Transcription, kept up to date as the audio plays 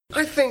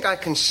I think I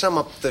can sum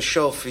up the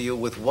show for you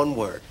with one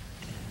word.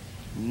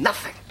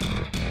 Nothing.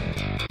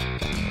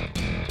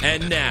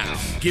 And now,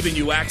 giving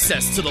you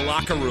access to the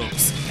locker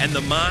rooms and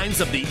the minds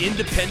of the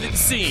independent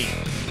scene,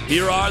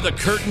 here are the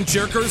curtain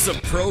jerkers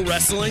of pro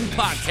wrestling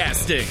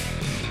podcasting.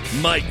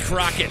 Mike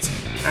Crockett.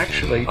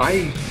 Actually,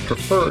 I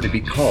prefer to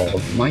be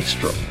called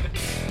Maestro.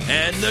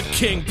 And the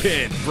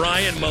Kingpin,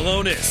 Brian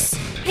Malonis.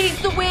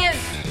 He's the win,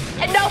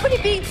 and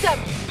nobody beats him.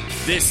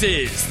 This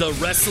is the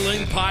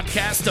Wrestling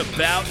Podcast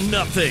About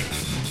Nothing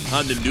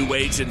on the New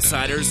Age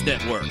Insiders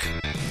Network.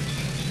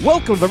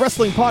 Welcome to the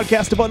Wrestling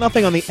Podcast About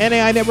Nothing on the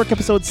NAI Network,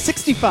 episode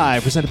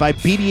 65, presented by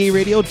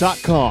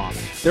BDARadio.com.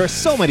 There are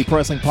so many pro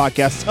wrestling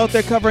podcasts out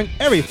there covering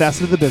every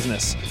facet of the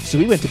business. So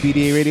we went to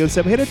BDA Radio and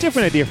said we had a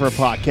different idea for a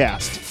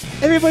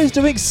podcast. Everybody's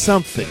doing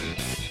something.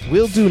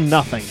 We'll do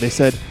nothing. They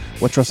said,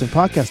 what's wrestling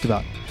podcast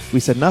about? We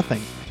said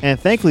nothing. And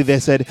thankfully they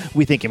said,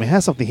 we think you may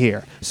have something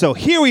here. So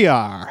here we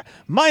are.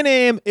 My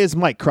name is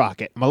Mike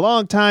Crockett. I'm a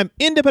longtime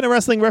independent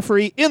wrestling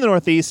referee in the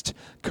Northeast,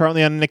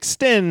 currently on an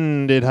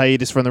extended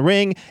hiatus from the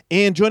ring.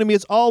 And joining me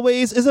as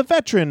always is a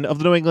veteran of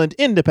the New England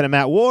Independent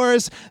Mat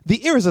Wars, the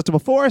irresistible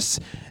force,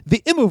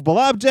 the immovable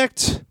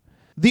object,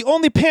 the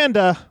only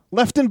panda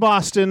left in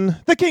Boston,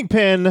 the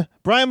Kingpin,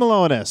 Brian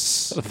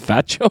Malonis. A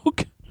fat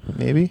joke?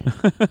 Maybe.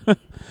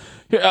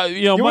 Mike,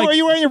 You're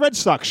wearing your Red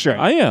Sox shirt.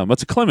 I am.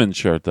 It's a Clemens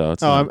shirt, though.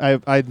 It's I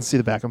didn't see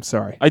the back. I'm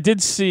sorry. I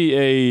did see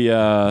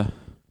a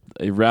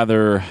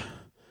rather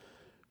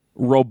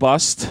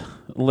robust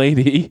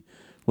lady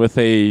with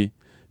a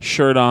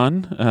shirt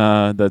on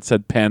that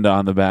said Panda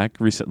on the back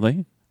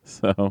recently.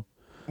 So.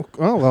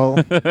 Oh, well.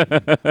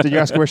 Did you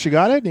ask where she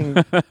got it?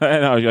 I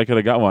know. I could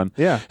have got one.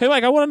 Yeah. Hey,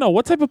 Mike, I want to know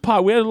what type of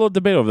pod. We had a little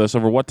debate over this,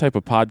 over what type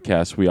of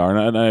podcast we are,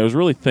 and I was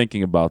really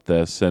thinking about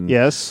this. And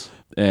yes.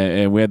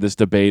 And we had this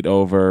debate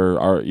over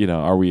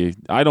are we?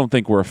 I don't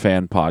think we're a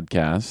fan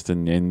podcast,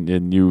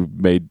 and you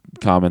made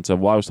comments of,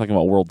 well, I was talking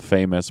about world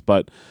famous,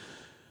 but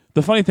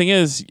the funny thing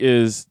is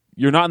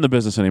you're not in the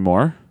business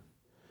anymore,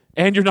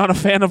 and you're not a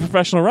fan of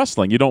professional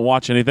wrestling. You don't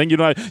watch anything.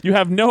 You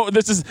have no.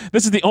 This is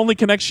the only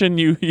connection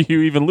you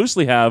even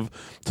loosely have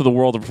to the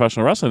world of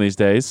professional wrestling these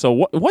days. So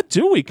what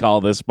do we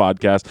call this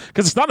podcast?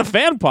 Because it's not a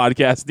fan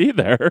podcast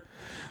either.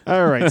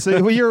 All right.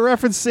 So you're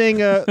referencing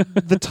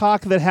the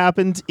talk that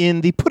happened in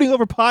the Putting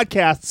Over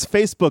Podcasts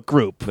Facebook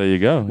group. There you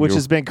go. Which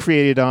has been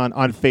created on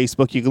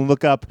Facebook. You can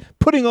look up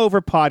Putting Over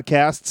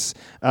Podcasts.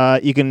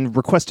 You can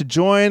request to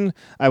join.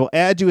 I will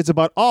add you. It's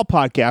about all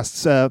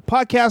podcasts.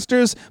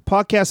 Podcasters,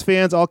 podcast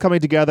fans all coming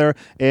together,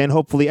 and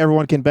hopefully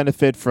everyone can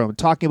benefit from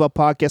talking about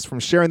podcasts,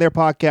 from sharing their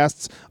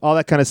podcasts, all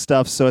that kind of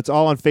stuff. So it's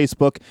all on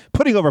Facebook.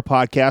 Putting Over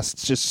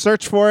Podcasts. Just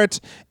search for it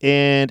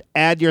and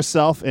add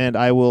yourself, and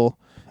I will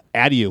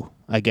add you.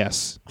 I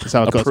guess that's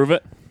how it goes. Approve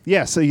it?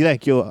 Yeah, so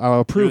I'll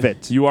approve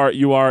it. You are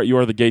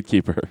the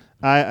gatekeeper.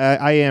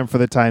 I am for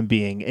the time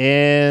being.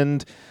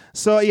 And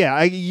so,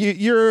 yeah,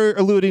 you're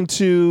alluding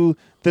to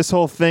this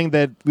whole thing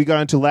that we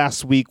got into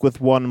last week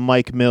with one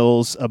Mike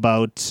Mills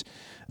about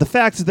the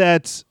fact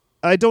that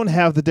I don't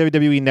have the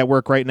WWE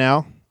Network right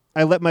now.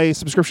 I let my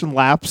subscription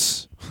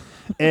lapse.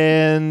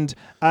 And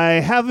I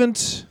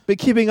haven't been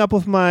keeping up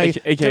with my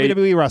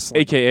WWE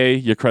wrestling. AKA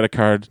your credit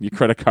card. Your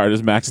credit card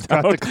is maxed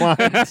out.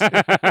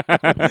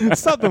 Declined.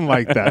 Something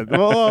like that.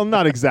 Well,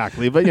 not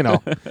exactly, but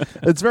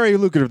it's very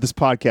lucrative, this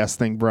podcast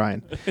thing,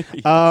 Brian.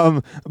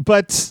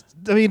 But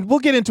I mean, we'll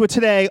get into it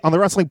today on the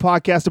Wrestling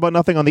Podcast About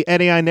Nothing on the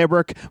NAI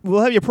Network.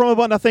 We'll have your promo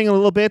about nothing in a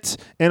little bit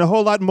and a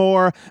whole lot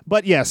more.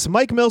 But yes,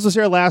 Mike Mills was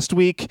here last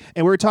week,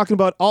 and we were talking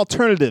about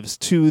alternatives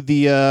to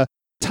the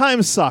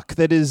time suck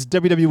that is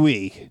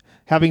WWE.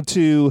 Having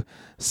to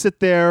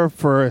sit there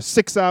for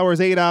 6 hours,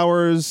 8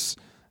 hours,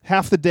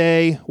 half the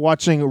day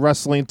watching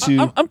wrestling.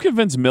 I'm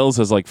convinced Mills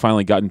has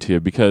finally gotten to you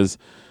because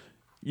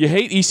you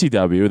hate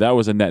ECW. That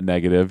was a net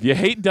negative. You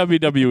hate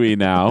WWE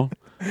now,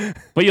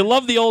 but you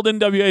love the old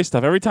NWA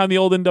stuff. Every time the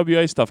old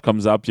NWA stuff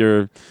comes up,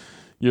 you're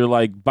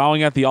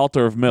bowing at the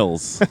altar of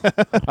Mills.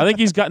 I think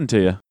he's gotten to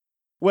you.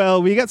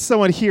 Well, we got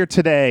someone here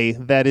today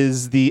that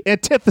is the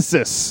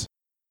antithesis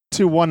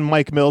to one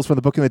Mike Mills from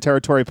the Booking the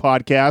Territory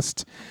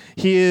podcast.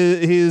 He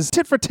is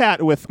tit for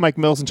tat with Mike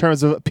Mills in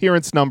terms of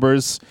appearance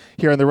numbers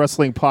here on the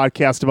Wrestling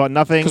Podcast About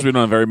Nothing. Because we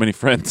don't have very many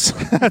friends.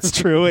 That's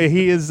true.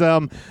 He is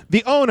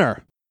the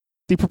owner,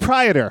 the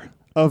proprietor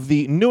of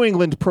the New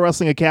England Pro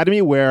Wrestling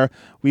Academy, where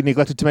we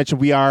neglected to mention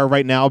we are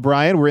right now,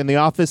 Brian. We're in the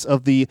office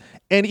of the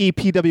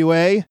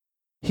NEPWA.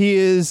 He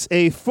is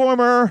a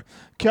former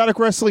Chaotic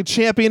Wrestling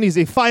champion. He's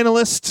a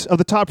finalist of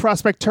the Top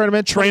Prospect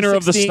Tournament. Trainer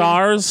of the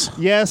Stars.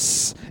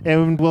 Yes,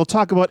 and we'll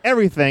talk about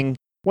everything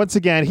once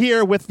again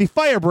here with the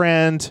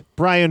firebrand,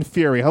 Brian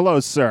Fury. Hello,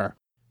 sir.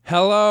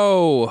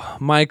 Hello,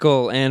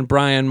 Michael and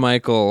Brian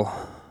Michael.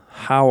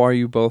 How are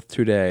you both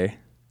today?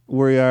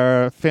 We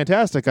are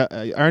fantastic,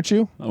 aren't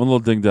you? I'm a little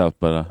dinged up,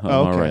 but I'm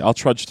all right. I'll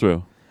trudge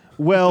through.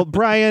 Well,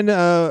 Brian,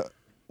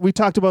 we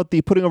talked about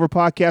the Putting Over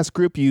Podcast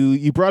group.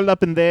 You brought it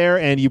up in there,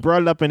 and you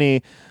brought it up in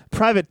a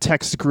private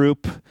text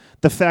group,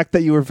 the fact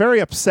that you were very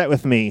upset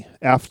with me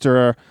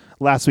after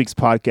last week's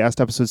podcast,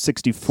 episode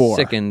 64.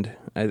 Sickened,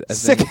 I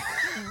think.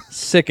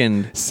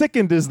 Sickened.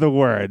 Sickened is the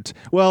word.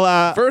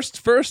 Well,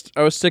 First,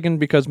 I was sickened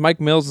because Mike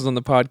Mills is on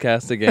the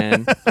podcast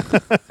again.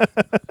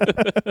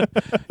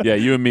 Yeah,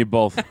 you and me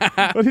both.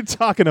 what are you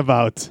talking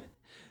about?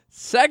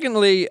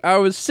 Secondly, I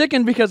was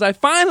sickened because I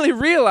finally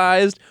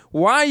realized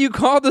why you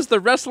call this the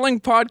wrestling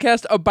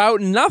podcast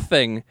about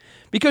nothing.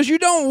 Because you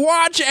don't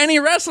watch any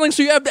wrestling,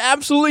 so you have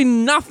absolutely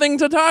nothing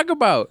to talk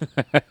about.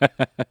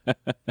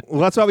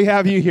 Well, that's why we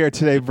have you here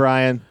today,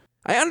 Brian.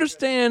 I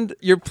understand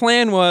your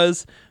plan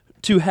was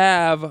to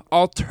have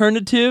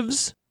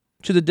alternatives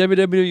to the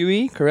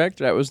WWE, correct?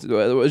 That was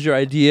your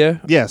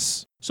idea.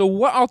 Yes. So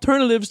what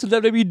alternatives to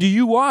WWE do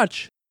you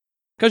watch?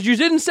 Because you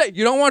didn't say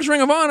you don't watch Ring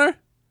of Honor.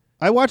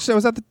 I was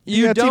at the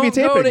You TV don't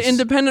tapings. go to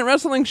independent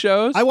wrestling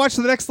shows. I watched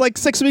the next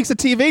 6 weeks of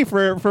TV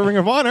for Ring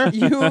of Honor.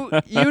 You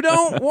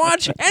don't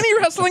watch any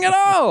wrestling at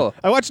all.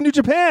 I watched New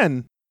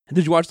Japan.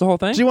 Did you watch the whole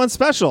thing? G1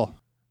 Special.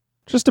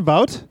 Just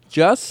about.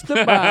 Just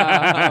about.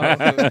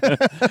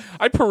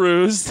 I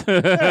perused.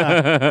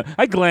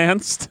 I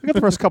glanced. I got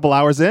the first couple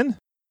hours in.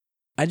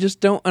 I just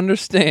don't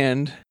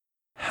understand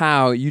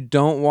how you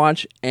don't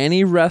watch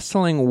any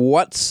wrestling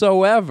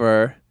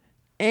whatsoever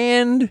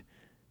and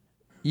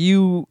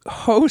you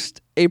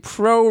host a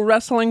pro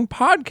wrestling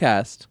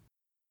podcast.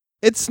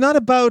 It's not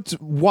about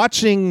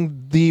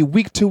watching the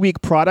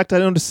week-to-week product. I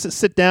don't just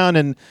sit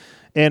down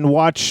and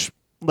watch,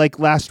 like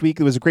last week,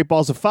 there was Great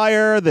Balls of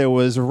Fire, there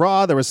was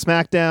Raw, there was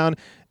SmackDown,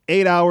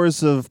 8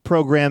 hours of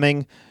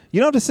programming. You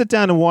don't have to sit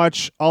down and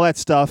watch all that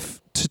stuff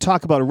to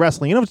talk about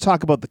wrestling. You don't have to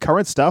talk about the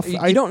current stuff.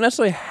 You don't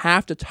necessarily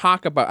have to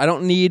talk about. I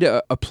don't need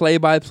a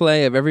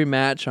play-by-play of every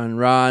match on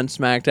Raw and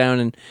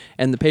SmackDown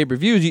and the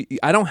pay-per-views.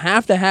 I don't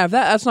have to have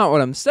that. That's not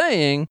what I'm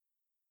saying.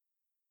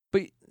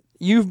 But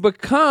you've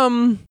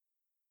become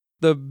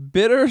the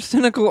bitter,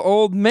 cynical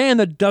old man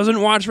that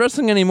doesn't watch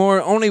wrestling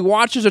anymore, only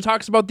watches or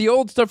talks about the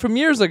old stuff from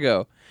years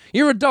ago.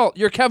 You're adult.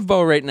 You're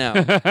Kevbo right now.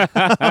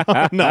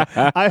 No,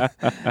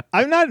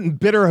 I'm not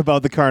bitter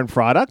about the current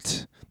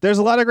product. There's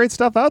a lot of great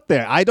stuff out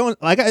there. I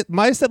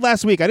said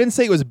last week, I didn't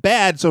say it was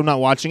bad, so I'm not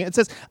watching it. It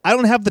says I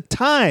don't have the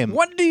time.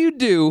 What do you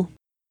do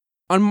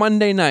on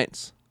Monday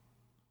nights?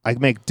 I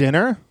make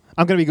dinner.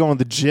 I'm going to be going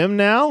to the gym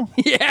now.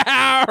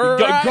 Yeah,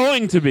 right.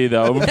 Going to be,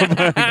 though.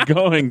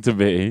 Going to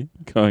the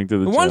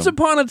Once gym.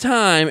 upon a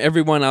time,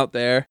 everyone out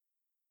there,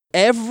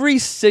 every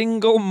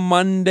single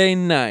Monday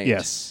night,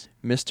 Yes.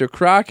 Mr.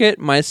 Crockett,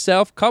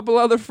 myself, couple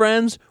other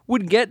friends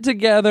would get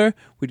together.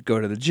 We'd go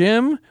to the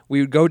gym.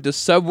 We would go to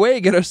Subway,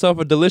 get ourselves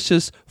a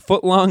delicious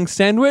foot-long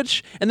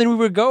sandwich, and then we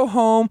would go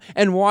home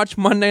and watch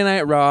Monday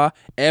Night Raw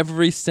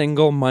every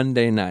single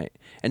Monday night.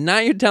 And now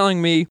you're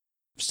telling me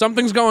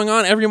something's going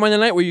on every Monday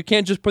night where you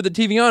can't just put the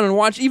TV on and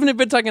watch, even if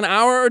it's like an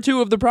hour or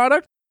two of the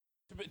product?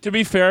 To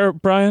be fair,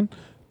 Brian,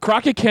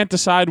 Crockett can't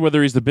decide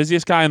whether he's the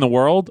busiest guy in the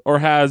world or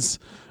has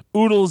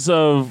oodles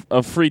of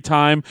free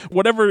time.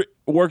 Whatever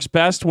works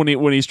best when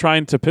he's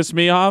trying to piss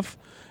me off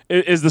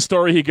is the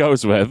story he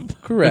goes with.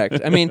 Correct.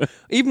 I mean,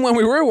 even when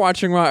we were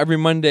watching Raw every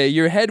Monday,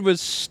 your head was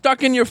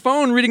stuck in your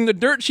phone reading the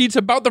dirt sheets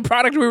about the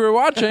product we were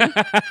watching.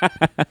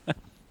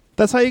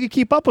 That's how you can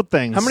keep up with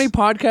things. How many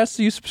podcasts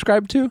do you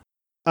subscribe to?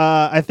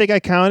 I think I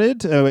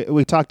counted.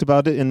 We talked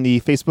about it in the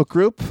Facebook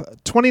group.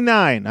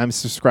 29 I'm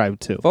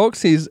subscribed to.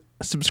 Folks, he's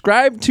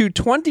subscribed to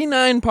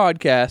 29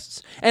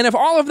 podcasts, and if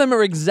all of them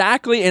are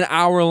exactly an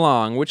hour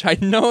long, which I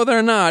know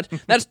they're not,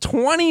 that's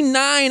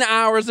 29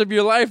 hours of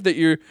your life that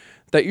you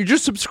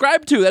just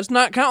subscribed to. That's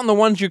not counting the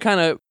ones you kind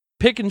of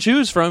pick and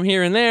choose from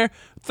here and there.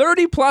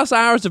 30 plus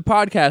hours of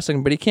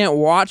podcasting, but he can't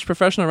watch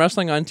professional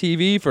wrestling on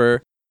TV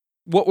for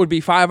what would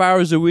be 5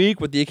 hours a week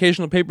with the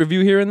occasional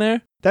pay-per-view here and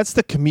there. That's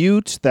the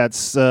commute.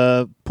 That's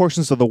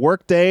portions of the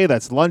workday.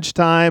 That's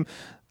lunchtime.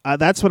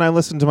 That's when I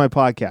listen to my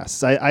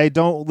podcasts. I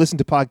don't listen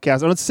to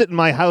podcasts. I don't sit in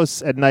my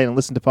house at night and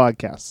listen to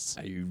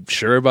podcasts. Are you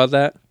sure about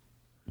that?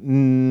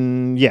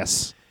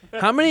 Yes.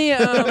 How many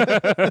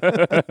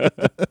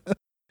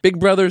Big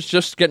Brother's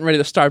just getting ready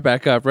to start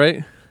back up,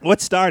 right?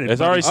 What started?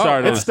 It's already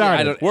started. It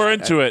started. We're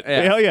into it.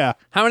 Yeah. Hell yeah.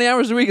 How many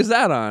hours a week is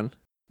that on?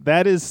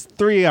 That is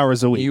 3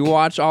 hours a week. You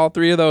watch all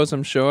three of those,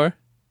 I'm sure.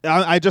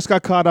 I just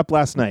got caught up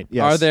last night.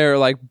 Yes. Are there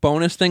like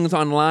bonus things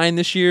online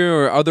this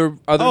year or other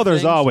Oh, there's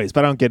things? always,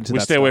 but I don't get into We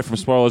that. stay away from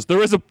spoilers.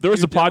 There is a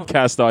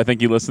podcast though I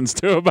think he listens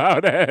to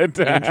about it.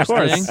 Of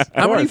course. Interesting.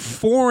 How many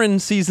foreign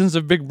seasons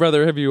of Big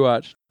Brother have you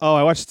watched? Oh,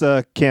 I watched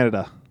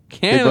Canada.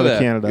 Canada. Brother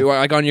Canada. You are,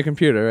 like on your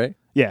computer, right?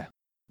 Yeah.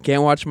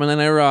 Can't watch Monday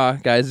Night Raw,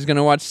 guys. He's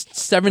gonna watch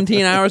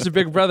 17 hours of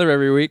Big Brother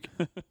every week.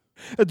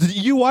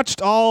 You watched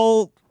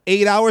all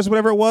 8 hours,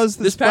 whatever it was,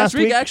 This past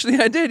week, actually,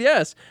 I did.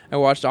 Yes, I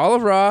watched all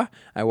of Raw.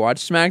 I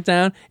watched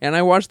SmackDown, and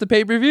I watched the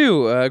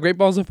pay-per-view, Great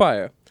Balls of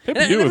Fire.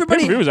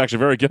 Pay-per-view was actually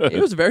very good. It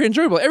was very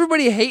enjoyable.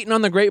 Everybody hating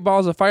on the Great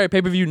Balls of Fire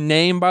pay-per-view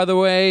name, by the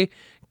way,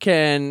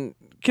 can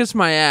kiss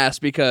my ass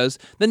because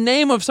the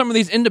name of some of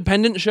these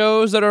independent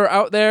shows that are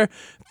out there,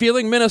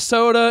 Feeling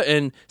Minnesota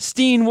and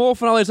Steen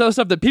Wolf and all this other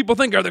stuff that people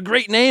think are the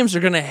great names, are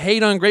going to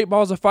hate on Great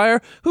Balls of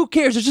Fire. Who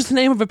cares? It's just the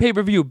name of a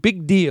pay-per-view.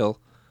 Big deal.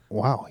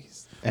 Wow.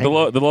 The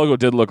logo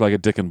did look like a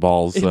dick and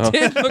balls. So. It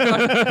did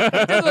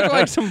look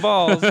like some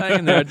balls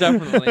hanging there,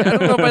 definitely. I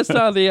don't know if I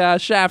saw the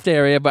shaft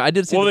area, but I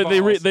did see the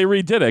balls. They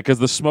redid it because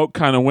the smoke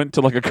kind of went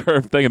to like a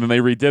curved thing, and then they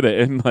redid it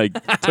and like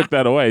took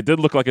that away. It did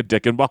look like a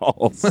dick and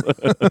balls.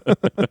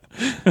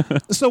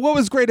 So what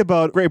was great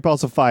about Great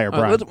Balls of Fire,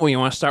 Brian? You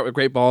want to start with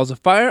Great Balls of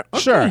Fire?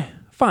 Okay. Sure.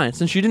 Fine,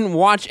 since you didn't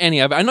watch any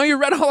of it. I know you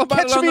read all about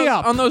Catch me it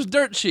up. on those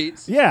dirt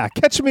sheets. Yeah,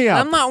 catch me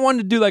up. I'm not one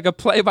to do like a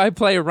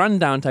play-by-play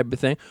rundown type of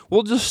thing.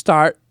 We'll just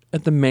start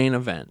at the main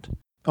event.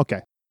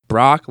 Okay.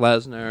 Brock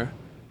Lesnar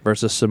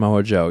versus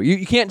Samoa Joe.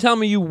 You can't tell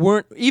me you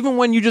weren't, even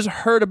when you just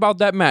heard about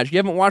that match, you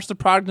haven't watched the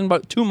product in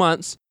about 2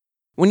 months,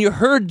 when you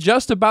heard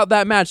just about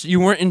that match,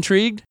 you weren't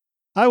intrigued?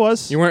 I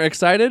was. You weren't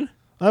excited?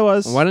 I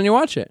was. Why didn't you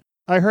watch it?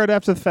 I heard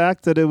after the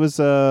fact that it was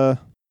on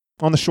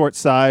the short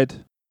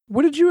side.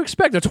 What did you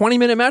expect? A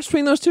 20-minute match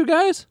between those two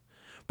guys?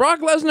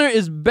 Brock Lesnar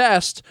is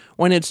best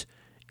when it's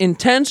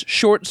intense,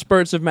 short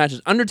spurts of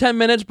matches. Under 10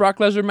 minutes, Brock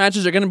Lesnar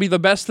matches are going to be the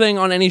best thing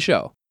on any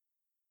show,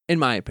 in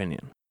my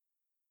opinion.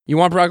 You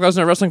want Brock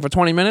Lesnar wrestling for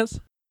 20 minutes?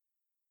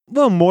 A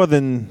little more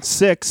than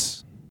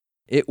 6.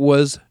 It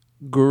was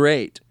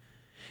great.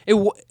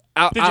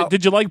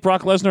 Did you like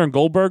Brock Lesnar and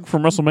Goldberg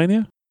from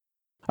WrestleMania?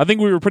 I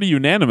think we were pretty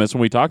unanimous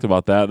when we talked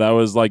about that. That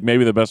was like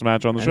maybe the best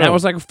match on the show. That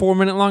was like a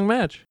 4-minute long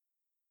match.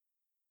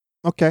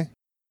 Okay.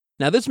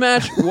 Now, this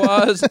match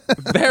was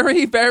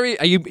very, very...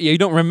 You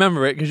don't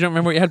remember it because you don't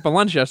remember what you had for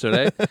lunch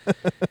yesterday.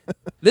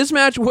 This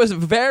match was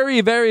very,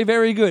 very,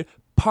 very good.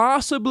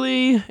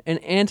 Possibly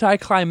an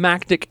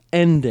anticlimactic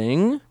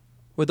ending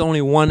with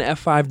only one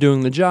F5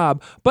 doing the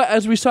job. But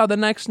as we saw the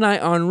next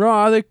night on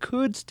Raw, there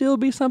could still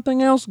be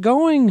something else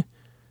going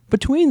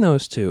between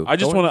those two. I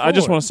just want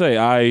to say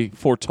I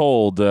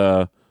foretold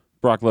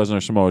Brock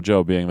Lesnar Samoa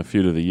Joe being the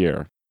feud of the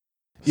year.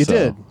 You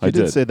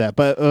did say that,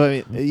 but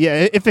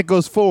yeah, if it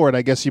goes forward,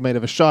 I guess you might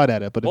have a shot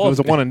at it. But if it was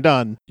a one and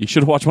done, you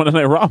should watch Monday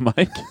Night Raw,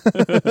 Mike.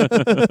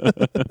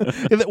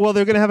 Well,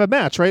 they're going to have a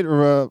match, right?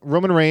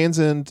 Roman Reigns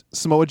and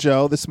Samoa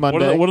Joe this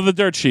Monday. What are the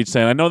dirt sheets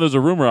saying? I know there's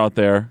a rumor out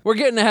there. We're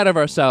getting ahead of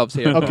ourselves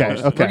here.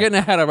 Okay. We're getting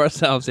ahead of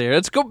ourselves here.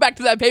 Let's go back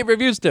to that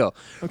pay-per-view still.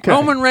 Okay.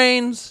 Roman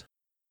Reigns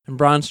and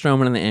Braun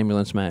Strowman in the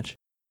ambulance match.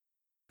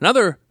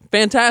 Another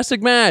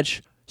fantastic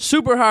match.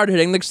 Super hard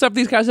hitting. The stuff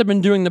these guys have been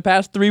doing the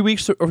past 3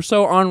 weeks or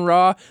so on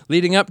Raw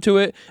leading up to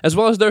it, as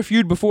well as their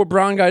feud before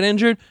Braun got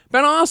injured,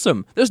 been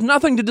awesome. There's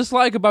nothing to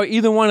dislike about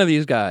either one of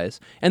these guys.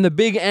 And the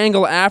big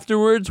angle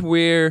afterwards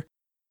where,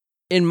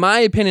 in my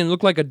opinion,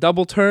 looked like a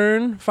double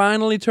turn,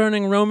 finally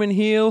turning Roman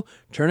heel,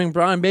 turning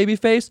Braun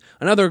babyface.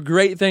 Another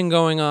great thing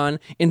going on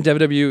in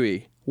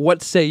WWE.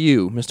 What say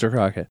you, Mr.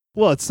 Crockett?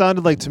 Well, it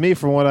sounded like to me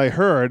from what I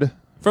heard...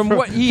 From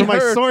what he from heard,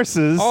 my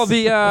sources, all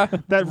the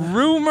that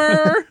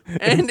rumor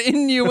and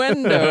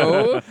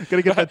innuendo.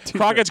 Gonna get that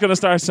Crockett's gonna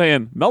start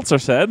saying Meltzer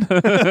said.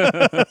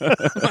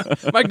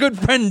 My good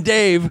friend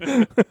Dave.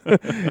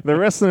 The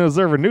Wrestling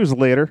Observer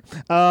newsletter.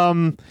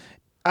 Roman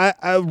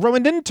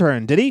didn't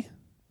turn, did he?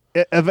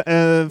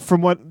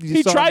 From what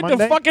you saw he tried on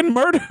Monday? to fucking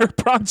murder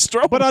Braun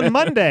Strowman. But on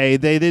Monday,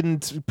 they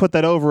didn't put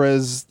that over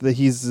as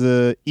he's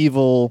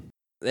evil.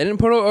 They didn't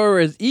put it over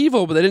as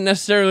evil, but they didn't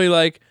necessarily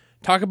like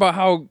talk about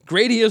how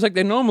great he is like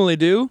they normally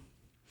do.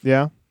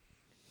 Yeah.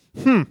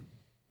 Well,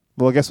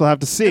 I guess we'll have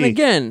to see. And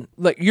again,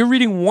 like you're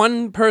reading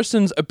one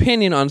person's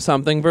opinion on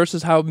something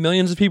versus how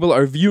millions of people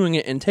are viewing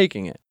it and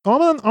taking it.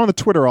 I'm on the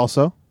Twitter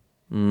also.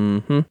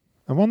 Mm-hmm.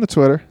 I'm on the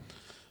Twitter.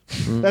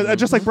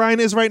 Just like Brian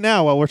is right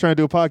now while we're trying to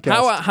do a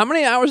podcast. How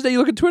many hours a day you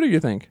look at Twitter, you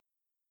think?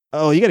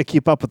 Oh, you got to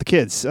keep up with the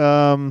kids.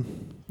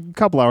 A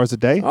couple hours a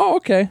day. Oh,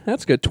 okay.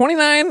 That's good.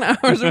 29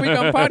 hours a week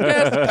on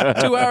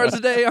podcast, 2 hours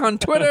a day on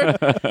Twitter.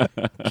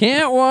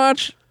 Can't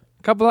watch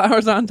a couple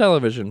hours on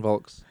television,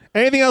 folks.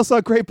 Anything else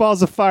on Great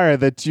Balls of Fire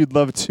that you'd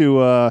love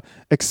to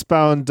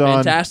expound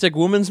on? Fantastic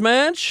women's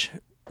match.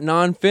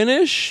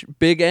 Non-finish.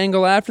 Big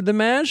angle after the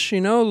match.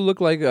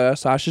 Looked like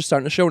Sasha's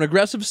starting to show an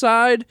aggressive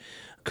side.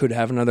 Could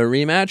have another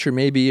rematch or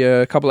maybe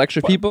a couple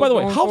extra people. By the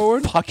way, how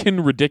forward.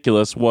 fucking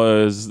ridiculous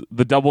was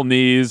the double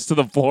knees to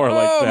the floor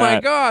like that? Oh my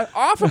god!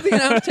 Off of the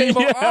announce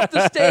table, off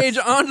the stage,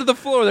 onto the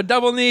floor, the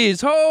double knees.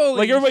 Holy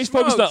Like everybody's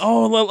smokes. focused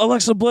on,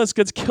 Alexa Bliss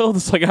gets killed.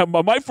 It's like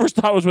my first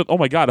thought was oh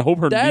my god, I hope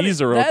her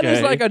knees are okay. That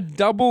is like a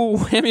double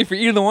whammy for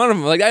either one of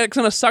them. Like that's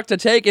gonna suck to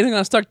take, it's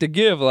gonna suck to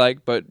give.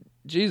 But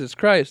Jesus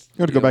Christ. You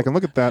got to go back and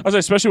look at that. I was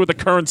especially with the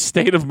current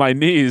state of my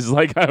knees.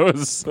 Like I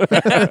was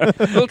a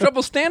little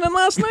trouble standing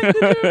last night,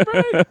 did you,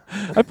 Brian?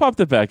 I popped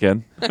it back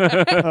in.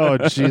 Oh,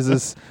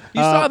 Jesus.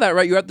 You saw that,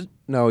 right?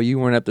 No, you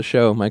weren't at the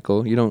show,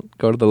 Michael. You don't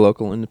go to the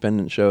local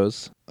independent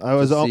shows. I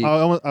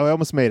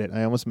almost made it.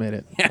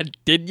 Yeah,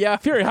 did ya?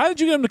 Fury, how did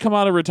you get him to come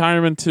out of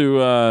retirement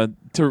to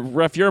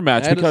ref your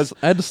match? Because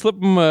I had to slip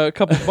him a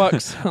couple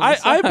bucks.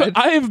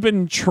 I have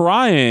been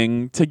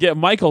trying to get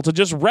Michael to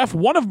just ref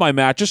one of my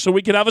matches so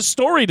we could have a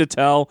story to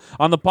tell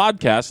on the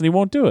podcast, and he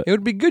won't do it. It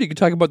would be good. You could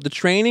talk about the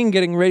training,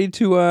 getting ready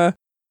to,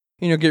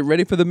 get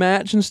ready for the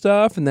match and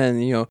stuff, and then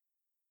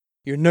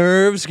your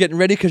nerves, getting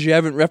ready because you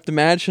haven't reffed the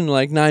match in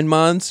like 9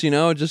 months.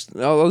 Just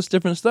all this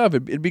different stuff.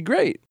 It'd be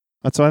great.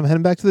 That's why I'm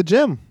heading back to the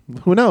gym.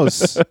 Who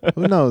knows?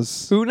 Who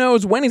knows? Who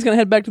knows when he's going to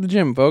head back to the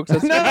gym, folks?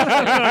 That's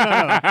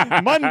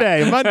No.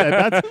 Monday.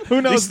 That's who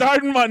He's knows.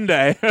 starting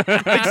Monday.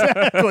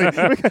 Exactly.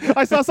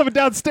 I saw someone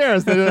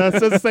downstairs that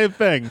says the same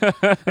thing.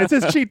 It's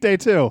his cheat day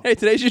too. Hey,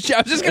 today's your cheat.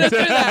 I was just going to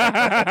say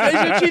that.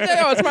 Today's your cheat day.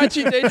 Oh, it's my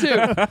cheat day too.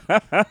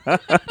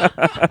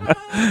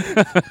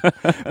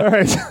 All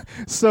right.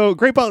 So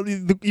great ball.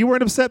 You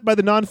weren't upset by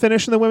the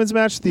non-finish in the women's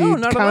match. The No,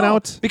 not count at all.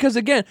 out. Because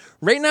again,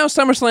 right now,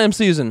 SummerSlam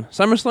season.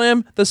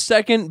 SummerSlam, the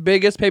second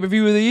biggest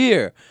pay-per-view of the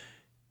year.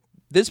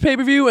 This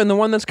pay-per-view and the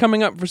one that's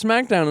coming up for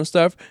SmackDown and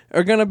stuff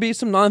are going to be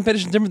some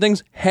non-finish and different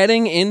things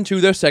heading into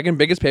their second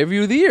biggest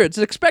pay-per-view of the year. It's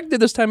expected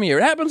this time of year.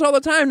 It happens all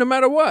the time, no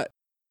matter what.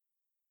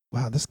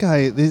 Wow, this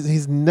guy,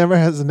 he's never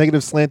has a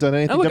negative slant on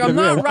anything. And look, I'm WWE.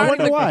 not I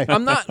wonder riding. why.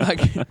 I'm not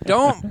like.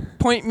 Don't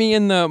point me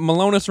in the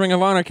Malonis Ring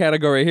of Honor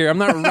category here. I'm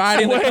not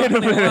riding the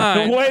company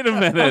line. Wait a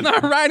minute. I'm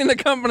not riding the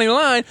company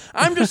line.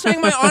 I'm just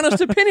saying my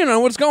honest opinion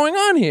on what's going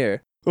on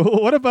here.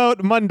 What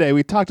about Monday?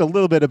 We talked a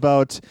little bit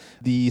about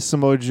the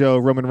Samoa Joe,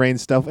 Roman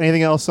Reigns stuff.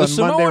 Anything else on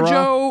The Monday Samoa Raw?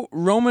 Joe,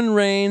 Roman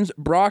Reigns,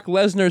 Brock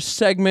Lesnar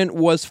segment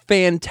was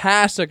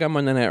fantastic on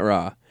Monday Night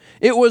Raw.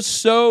 It was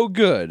so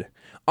good.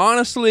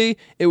 Honestly,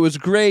 it was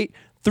great.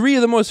 3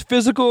 of the most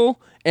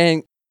physical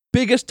and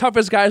biggest,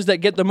 toughest guys that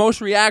get the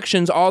most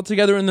reactions all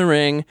together in the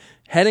ring,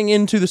 heading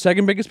into the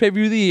second biggest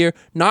pay-per-view of the year,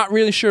 not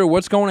really sure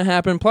what's going to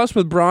happen. Plus,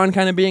 with Braun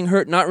kind of being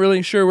hurt, not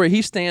really sure where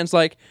he stands,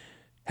 like,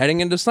 heading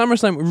into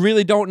SummerSlam, we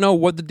really don't know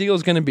what the deal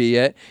is going to be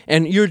yet.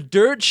 And your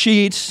dirt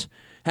sheets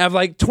have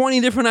like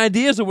 20 different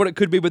ideas of what it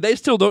could be, but they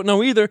still don't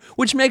know either,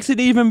 which makes it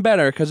even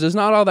better because there's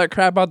not all that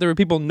crap out there where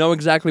people know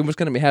exactly what's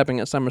going to be happening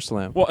at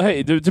SummerSlam. Well,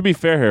 hey, to be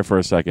fair here for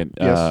a second,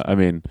 Yes. I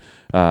mean,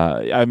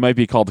 I might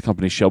be called the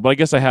company show, but I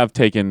guess I have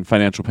taken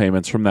financial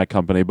payments from that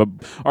company. But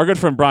our good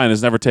friend Brian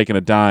has never taken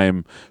a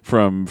dime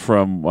from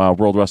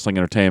World Wrestling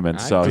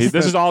Entertainment, so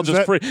this is all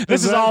just free.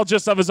 This is all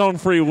just of his own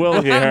free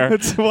will here.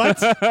 It's what?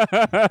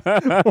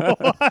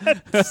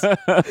 What?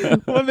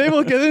 Well, maybe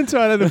we'll get into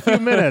it in a few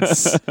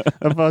minutes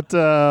about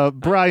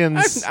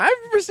Brian's. I've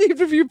received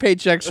a few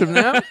paychecks from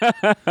them.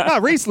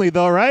 Not recently,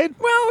 though, right?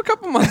 Well, a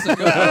couple months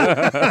ago.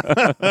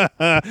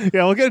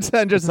 Yeah, we'll get into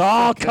that in just a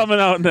All coming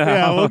out now.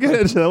 Yeah, we'll get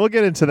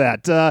into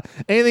that.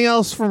 Anything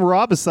else from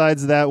Raw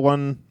besides that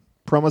one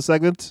promo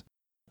segment?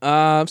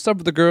 Stuff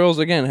with the girls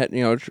again.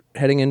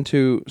 Heading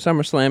into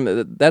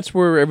SummerSlam. That's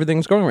where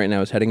everything's going right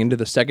now. Is heading into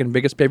the second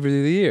biggest pay-per-view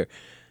of the year.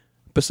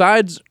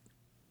 Besides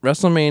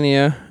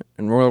WrestleMania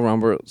and Royal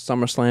Rumble,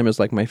 SummerSlam is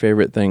like my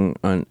favorite thing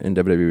in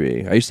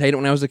WWE. I used to hate it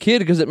when I was a kid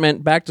because it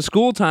meant back to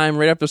school time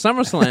right after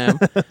SummerSlam.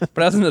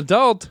 But as an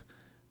adult,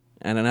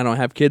 and then I don't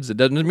have kids, it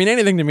doesn't mean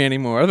anything to me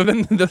anymore other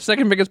than the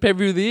second biggest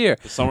pay-per-view of the year.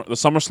 The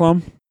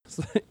SummerSlam?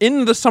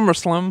 In the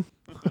SummerSlam.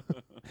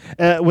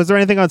 Was there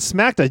anything on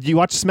SmackDown? Did you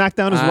watch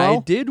SmackDown as well? I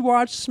did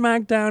watch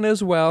SmackDown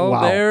as well.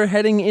 Wow. They're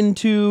heading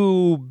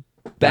into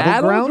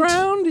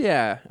Battleground?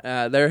 Yeah.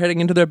 They're heading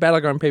into their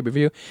Battleground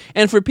pay-per-view.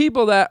 And for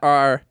people that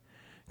are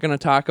going to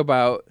talk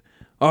about,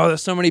 oh,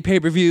 there's so many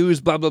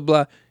pay-per-views, blah, blah,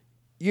 blah,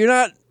 you're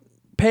not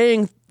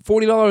paying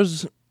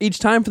 $40 each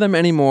time for them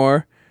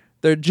anymore.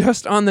 They're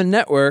just on the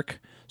network.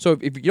 So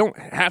if you don't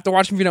have to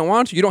watch them if you don't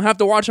want to, you don't have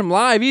to watch them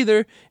live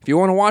either. If you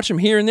want to watch them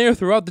here and there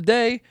throughout the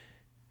day,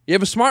 you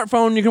have a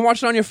smartphone, you can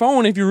watch it on your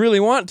phone if you really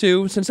want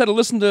to. So instead of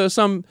listening to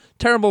some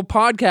terrible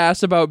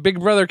podcast about Big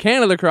Brother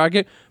Canada,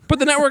 Crockett, put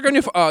the network on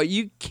your phone. Oh,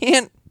 you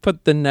can't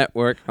put the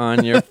network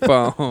on your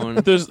phone.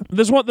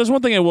 There's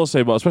one thing I will say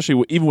about,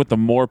 especially even with the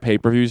more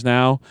pay-per-views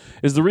now,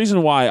 is the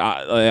reason why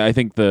I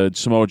think the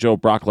Samoa Joe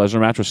Brock Lesnar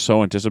match was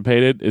so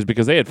anticipated is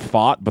because they had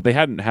fought, but they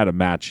hadn't had a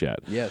match yet.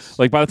 Yes.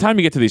 Like by the time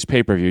you get to these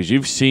pay-per-views,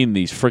 you've seen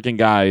these freaking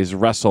guys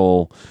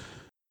wrestle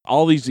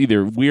all these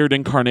either weird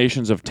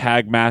incarnations of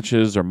tag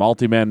matches or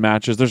multi-man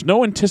matches. There's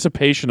no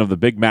anticipation of the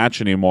big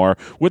match anymore,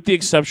 with the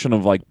exception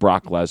of like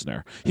Brock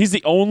Lesnar. He's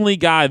the only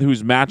guy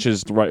whose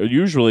matches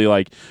usually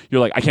like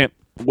you're like, I can't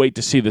wait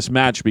to see this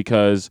match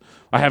because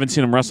I haven't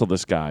seen him wrestle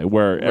this guy.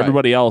 Where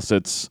everybody else,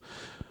 it's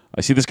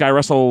I see this guy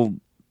wrestle.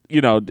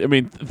 You know, I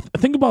mean,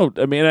 think about.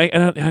 I mean, I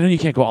know you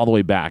can't go all the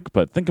way back,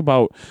 but think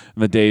about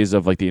in the days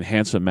of like the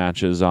enhancement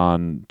matches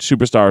on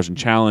Superstars and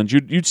Challenge.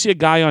 You'd see a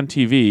guy on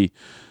TV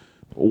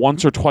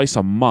once or twice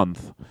a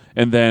month,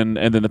 and then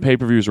the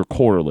pay-per-views were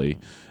quarterly.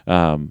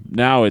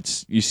 Now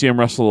it's you see him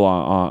wrestle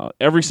on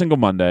every single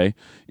Monday.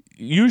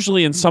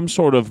 Usually in some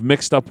sort of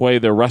mixed up way,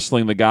 they're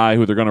wrestling the guy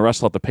who they're going to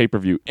wrestle at the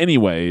pay-per-view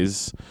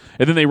anyways,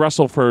 and then they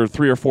wrestle for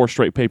 3 or 4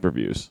 straight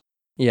pay-per-views.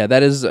 Yeah,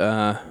 that is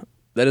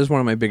one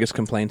of my biggest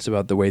complaints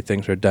about the way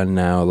things are done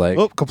now. Like,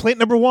 complaint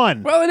number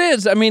 1. well, it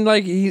is. I mean,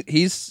 like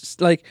he's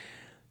like,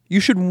 you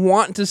should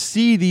want to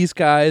see these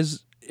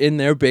guys in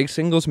their big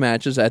singles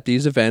matches at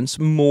these events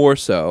more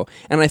so,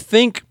 and I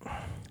think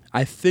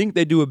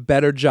they do a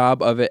better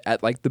job of it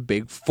at like the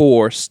big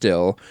 4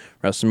 still,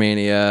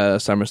 WrestleMania,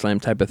 SummerSlam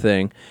type of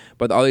thing.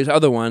 But all these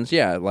other ones,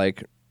 yeah,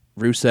 like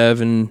Rusev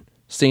and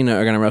Cena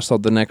are going to wrestle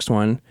the next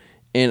one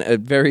in a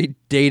very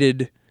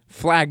dated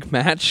flag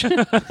match.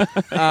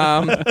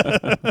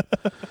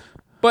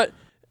 But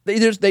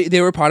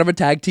They were part of a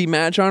tag team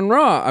match on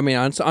Raw. I mean,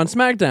 on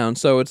SmackDown.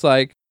 So it's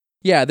like,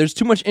 yeah, there's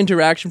too much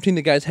interaction between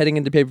the guys heading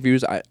into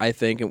pay-per-views, I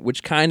think,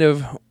 which kind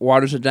of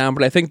waters it down.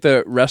 But I think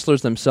the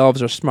wrestlers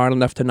themselves are smart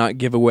enough to not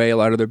give away a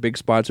lot of their big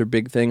spots or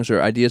big things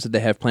or ideas that they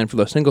have planned for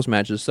those singles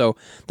matches. So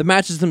the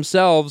matches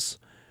themselves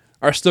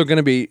are still going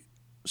to be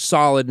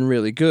solid and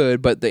really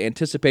good, but the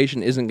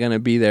anticipation isn't going to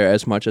be there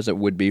as much as it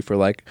would be for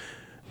like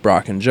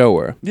Brock and Joe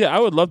were. Yeah, I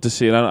would love to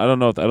see it. I don't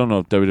know if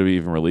WWE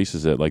even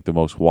releases it, like the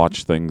most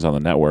watched things on the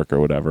network or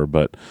whatever.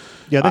 But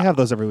Yeah, they have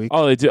those every week.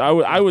 oh, they do.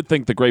 I would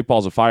think the Great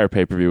Balls of Fire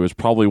pay-per-view is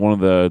probably one of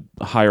the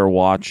higher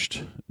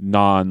watched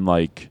non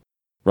like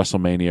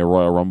WrestleMania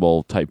Royal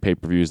Rumble type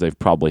pay-per-views they've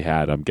probably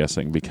had. I'm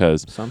guessing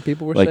because Some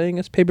people were like, saying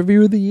it's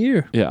pay-per-view of the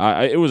year.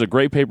 yeah, it was a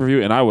great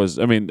pay-per-view, and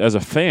I mean, as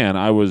a fan,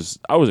 I was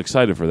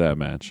excited for that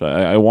match.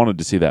 I wanted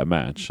to see that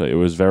match. It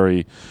was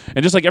very,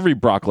 and just like every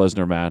Brock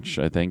Lesnar match,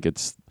 I think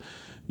it's.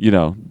 You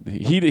know,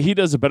 he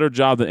does a better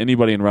job than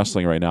anybody in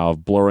wrestling right now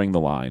of blurring the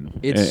line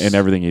in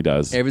everything he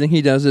does. Everything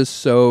he does is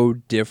so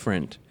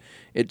different.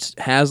 It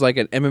has like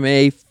an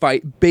MMA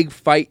fight, big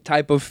fight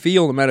type of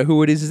feel, no matter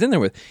who it is he's in there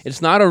with.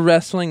 It's not a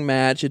wrestling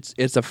match.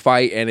 It's a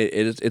fight, and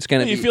it's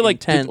going to be You feel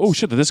intense. like, oh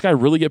shit, did this guy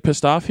really get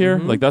pissed off here?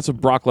 Like that's what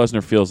Brock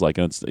Lesnar feels like,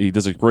 and he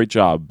does a great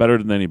job, better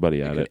than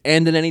anybody at it.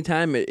 And at any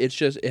time, it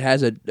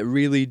has a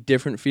really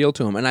different feel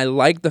to him. And I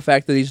like the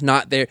fact that he's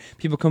not there.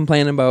 People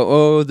complain about,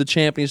 oh, the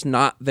champion's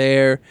not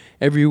there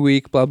every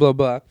week, blah, blah,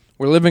 blah.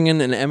 We're living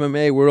in an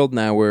MMA world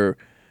now where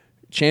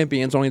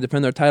champions only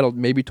defend their title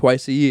maybe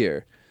twice a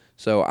year.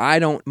 So I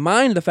don't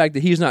mind the fact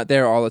that he's not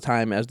there all the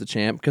time as the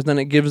champ, because then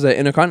it gives the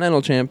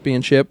Intercontinental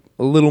Championship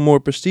a little more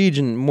prestige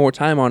and more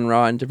time on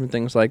Raw and different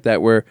things like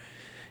that, where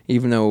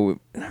even though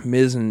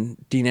Miz and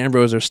Dean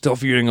Ambrose are still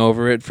feuding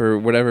over it for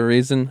whatever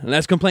reason. And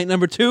that's complaint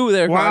number 2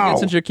 there, Wow. Crockett,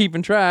 since you're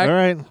keeping track. All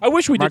right. I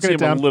wish we did Marking see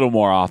it him down. a little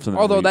more often.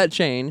 Although that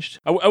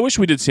changed. I wish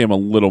we did see him a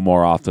little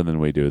more often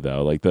than we do,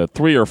 though. Like the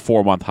 3 or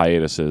 4 month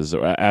hiatuses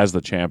as the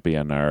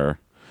champion are.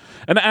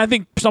 And I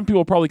think some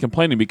people are probably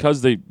complaining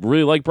because they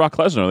really like Brock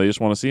Lesnar. They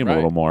just want to see him a Right.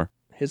 little more.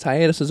 His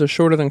hiatuses are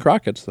shorter than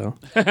Crockett's, though.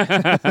 You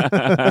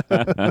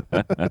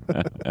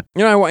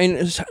know,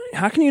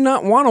 how can you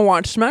not want to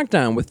watch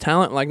SmackDown with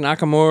talent like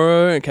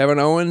Nakamura and Kevin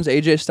Owens,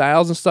 AJ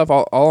Styles, and stuff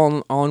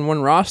all on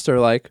one roster?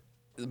 Like,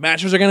 the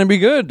matches are going to be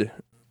good.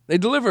 They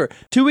deliver.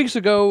 2 weeks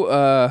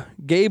ago,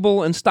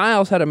 Gable and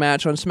Styles had a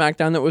match on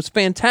SmackDown that was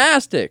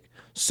fantastic.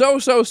 So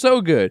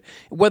good.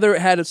 Whether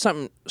it had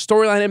some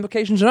storyline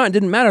implications or not, it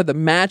didn't matter. The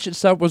match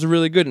itself was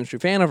really good. And if you're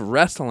a fan of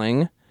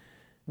wrestling,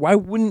 why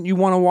wouldn't you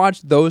want to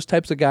watch those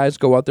types of guys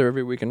go out there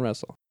every week and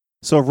wrestle?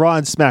 So Raw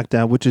and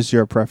SmackDown, which is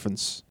your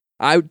preference?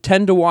 I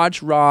tend to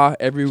watch Raw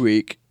every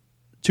week.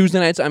 Tuesday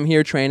nights I'm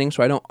here training,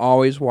 so I don't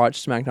always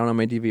watch SmackDown on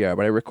my DVR,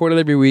 but I record it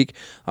every week.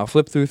 I'll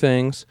flip through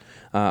things.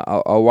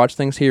 I'll watch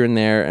things here and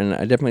there, and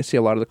I definitely see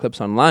a lot of the clips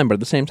online, but at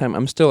the same time,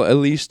 I'm still at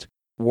least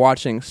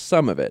watching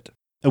some of it.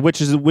 And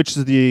which is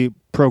the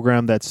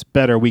program that's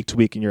better week to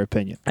week in your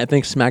opinion? I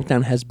think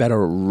SmackDown has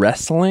better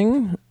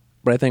wrestling,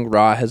 but I think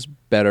Raw has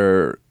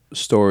better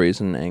stories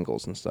and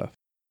angles and stuff.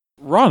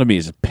 Raw to me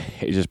is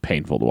just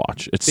painful to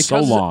watch. It's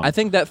Because so long. I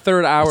think that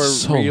third hour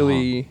It's so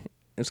really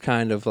is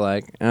kind of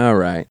like, all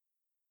right.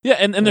 Yeah,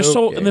 and they're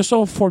so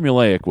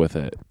formulaic with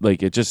it.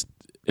 Like it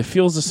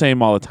feels the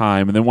same all the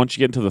time. And then once you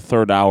get into the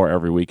third hour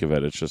every week of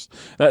it, it's just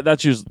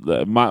that's just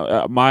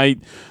my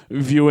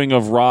viewing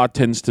of Raw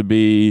tends to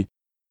be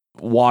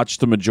watch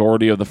the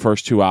majority of the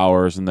first 2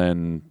 hours and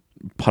then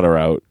putter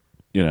out.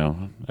 You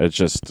know, it's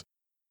just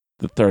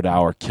the third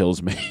hour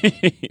kills me.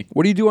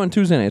 What do you do on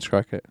Tuesday nights,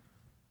 Crockett?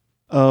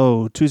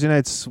 Oh, Tuesday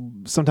nights,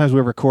 sometimes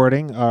we're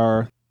recording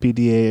our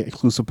BDA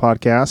exclusive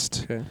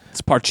podcast. Okay.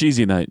 It's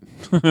Parcheesi night.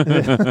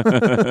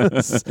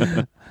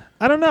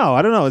 I don't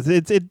know.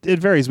 It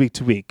varies week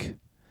to week.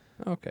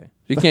 Okay.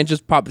 You can't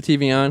just pop the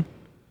TV on?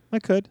 I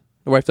could.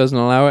 The wife doesn't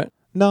allow it?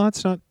 No,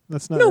 that's not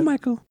No, it.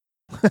 Michael.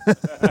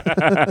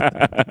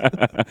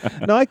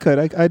 No, I could.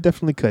 I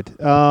definitely could.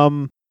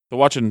 They're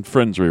watching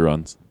Friends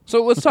reruns.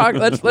 So let's talk.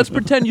 Let's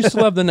pretend you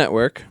still have the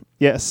network.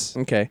 Yes.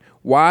 Okay.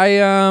 Why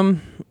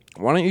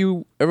don't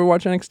you ever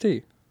watch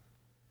NXT?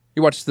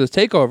 You watch the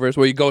takeovers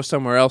where you go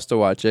somewhere else to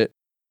watch it,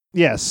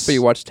 Yes. but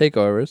you watch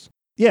takeovers.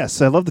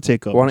 Yes, I love the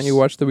takeovers. Why don't you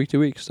watch the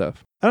week-to-week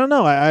stuff? I don't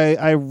know.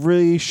 I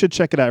really should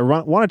check it out. I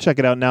want to check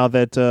it out now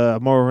that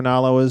Mauro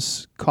Ranallo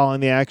is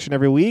calling the action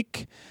every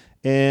week.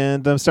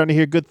 And I'm starting to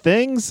hear good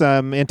things.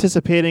 I'm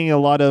anticipating a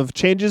lot of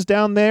changes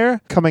down there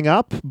coming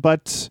up.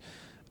 But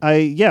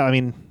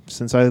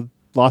since I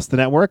lost the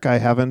network, I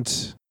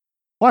haven't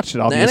watched it,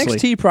 obviously.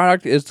 The NXT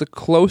product is the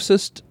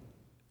closest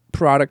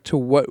product to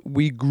what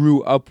we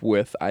grew up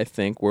with, I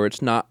think, where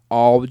it's not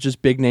all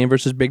just big name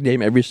versus big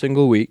name every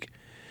single week.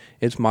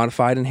 It's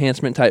modified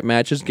enhancement type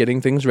matches,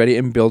 getting things ready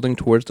and building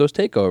towards those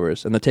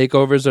takeovers. And the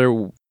takeovers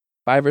are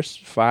five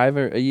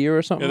a year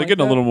or something. Yeah, they're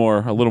getting a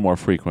little more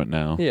frequent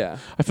now. Yeah,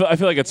 I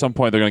feel like at some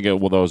point they're gonna get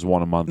those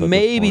one a month. At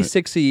maybe this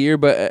point. 6 a year,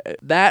 but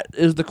that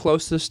is the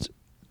closest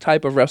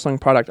type of wrestling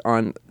product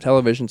on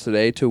television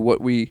today to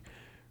what we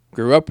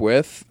grew up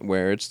with,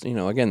 where it's,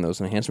 again, those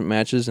enhancement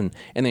matches and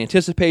the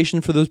anticipation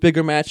for those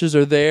bigger matches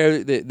are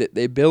there.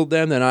 They build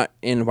them. They're not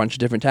in a bunch of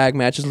different tag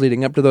matches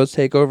leading up to those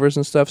takeovers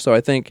and stuff. So I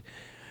think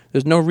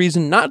there's no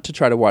reason not to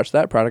try to watch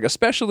that product,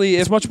 especially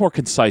if... It's much more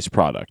concise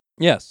product.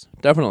 Yes,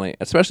 definitely.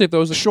 Especially if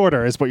those are...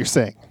 Shorter is what you're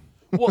saying.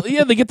 Well,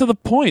 yeah, they get to the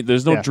point.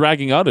 There's no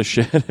dragging out of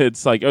shit.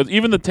 It's like,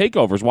 even the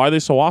takeovers, why are they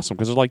so awesome?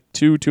 Because they're like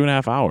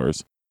 2.5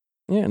 hours.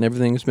 Yeah, and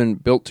everything's been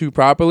built to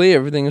properly.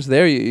 Everything's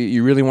there.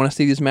 You really want to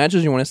see these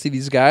matches. You want to see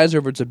these guys, or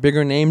if it's a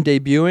bigger name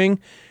debuting,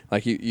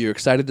 like you're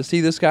excited to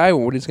see this guy,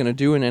 what he's going to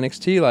do in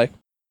NXT. Like,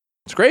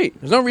 it's great.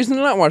 There's no reason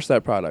to not watch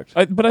that product.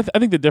 But I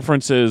think the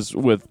difference is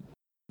with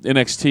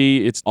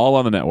NXT, it's all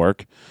on the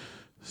network.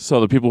 So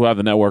the people who have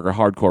the network are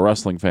hardcore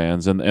wrestling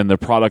fans, and the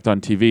product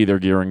on TV, they're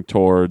gearing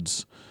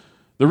towards...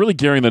 They're really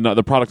gearing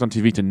the product on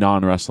TV to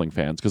non-wrestling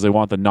fans because they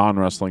want the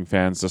non-wrestling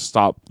fans to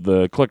stop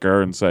the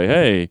clicker and say,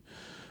 hey...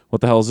 What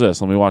the hell is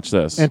this? Let me watch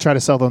this. And try to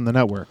sell them the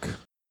network.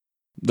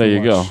 There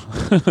you go.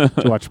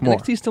 To watch more.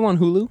 NXT still on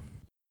Hulu?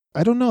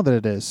 I don't know that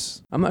it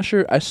is. I'm not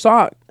sure. I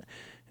saw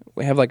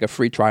we have like a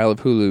free trial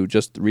of Hulu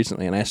just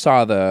recently, and I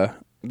saw the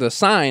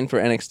sign for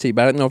NXT,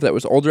 but I don't know if that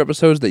was older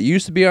episodes that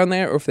used to be on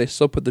there or if they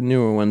still put the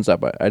newer ones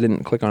up. I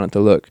didn't click on it to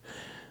look.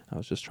 I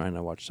was just trying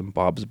to watch some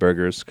Bob's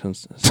Burgers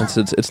since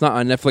it's not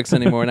on Netflix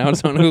anymore. Now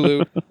it's on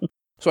Hulu.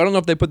 So I don't know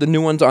if they put the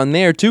new ones on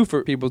there, too,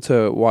 for people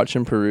to watch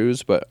and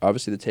peruse, but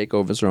obviously the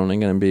takeovers are only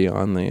going to be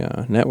on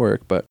the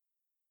network. But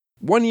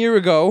 1 year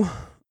ago,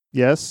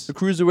 yes, the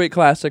Cruiserweight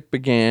Classic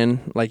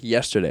began, like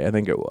yesterday, I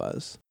think it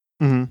was.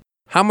 Mm-hmm.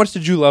 How much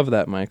did you love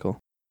that, Michael?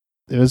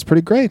 It was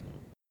pretty great.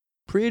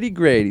 Pretty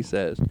great, he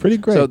says. Pretty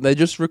great. So they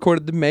just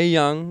recorded the Mae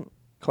Young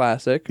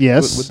Classic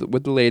yes.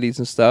 with the ladies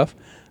and stuff.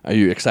 Are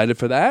you excited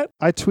for that?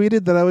 I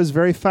tweeted that I was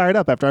very fired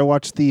up after I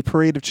watched the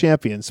Parade of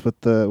Champions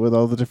with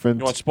all the different...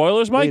 You want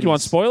spoilers, Mike? ladies. You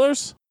want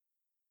spoilers?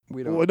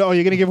 We don't. Oh, no,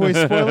 you're going to give away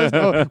spoilers?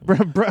 No,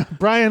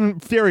 Brian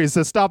Fury is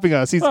stopping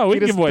us. We can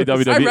give away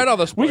WWE. I read all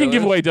the spoilers. We can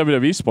give away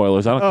WWE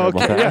spoilers. I don't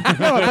care about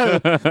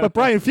that. Yeah. But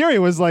Brian Fury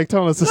was like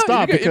telling us to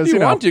stop because if you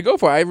want to go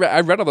for it.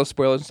 I read all the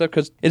spoilers and stuff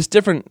because it's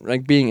different.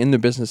 Like being in the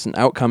business, and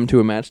outcome to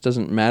a match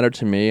doesn't matter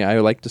to me. I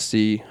like to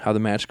see how the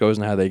match goes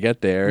and how they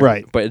get there.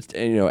 Right. But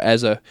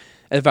it's,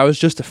 if I was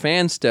just a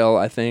fan still,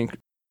 I think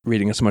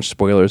reading as much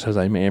spoilers as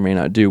I may or may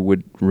not do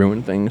would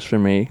ruin things for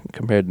me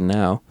compared to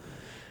now.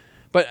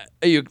 But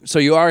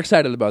you are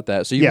excited about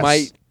that. So you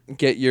might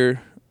get your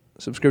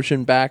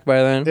subscription back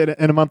by then?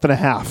 In a month and a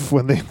half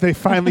when they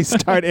finally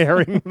start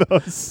airing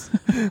those.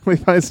 We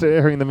finally start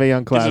airing the Mae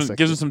Young Classic.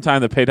 Gives them some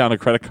time to pay down a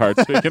credit card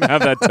so you can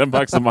have that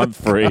 $10 a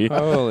month free.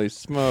 Holy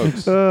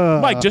smokes.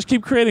 Mike, just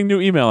keep creating new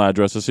email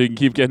addresses so you can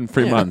keep getting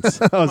free months.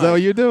 Oh, is that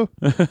what you do?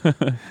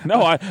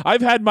 No,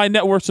 I've had my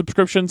network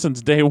subscription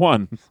since day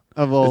one.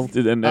 Well,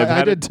 and I've I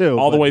had did it too.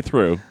 all the way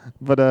through.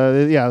 But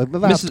yeah, the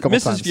last couple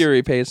Mrs. times.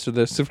 Fury pays for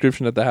the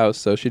subscription at the house,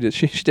 so she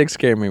takes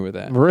care of me with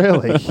that.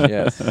 Really?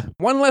 Yes.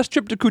 One less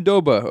trip to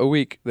Qdoba a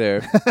week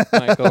there,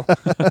 Michael.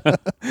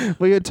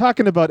 Well, you're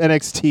talking about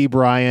NXT,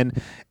 Brian,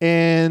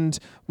 and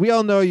we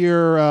all know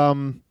you're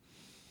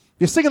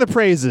singing the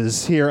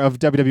praises here of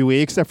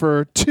WWE, except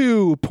for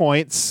 2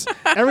 points.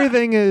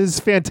 Everything is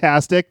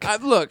fantastic.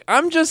 Look,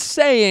 I'm just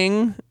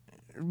saying,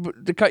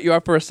 to cut you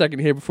off for a second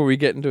here before we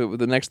get into it with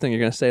the next thing you're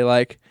going to say,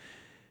 like,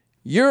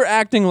 you're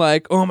acting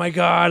like, oh my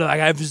God, like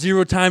I have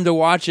zero time to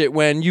watch it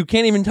when you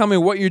can't even tell me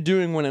what you're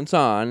doing when it's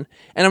on.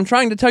 And I'm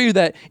trying to tell you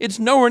that it's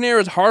nowhere near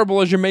as horrible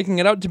as you're making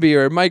it out to be,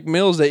 or Mike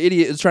Mills, the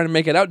idiot, is trying to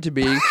make it out to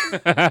be.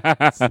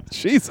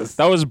 Jesus.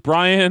 That was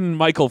Brian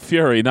Michael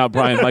Fury, not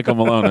Brian Michael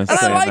Malone. And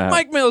I like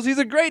Mike Mills. He's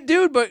a great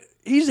dude, but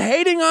he's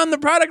hating on the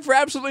product for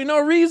absolutely no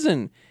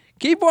reason.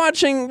 Keep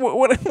watching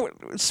what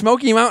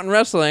Smoky Mountain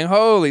Wrestling.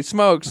 Holy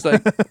smokes.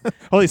 Like,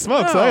 holy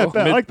smokes. No.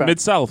 I like that.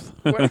 Mid-South.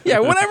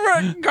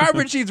 Whatever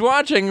garbage he's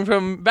watching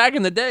from back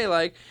in the day,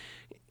 like,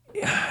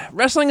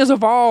 wrestling has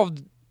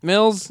evolved,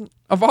 Mills.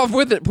 Evolve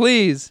with it,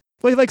 please.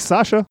 Well, he likes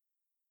Sasha.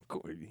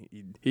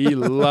 He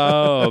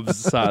loves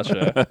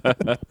Sasha.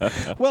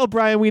 Well,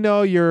 Brian, we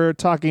know you're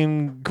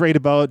talking great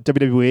about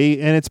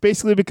WWE, and it's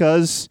basically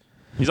because...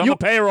 He's on the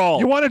payroll.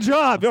 You want a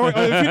job, or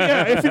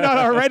if you're not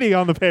already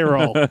on the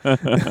payroll.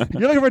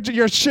 You're looking for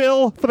your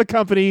shill for the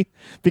company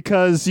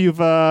because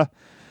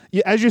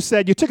as you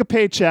said, you took a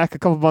paycheck a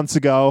couple months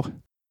ago,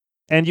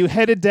 and you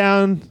headed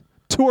down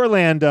to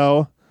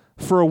Orlando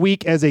for a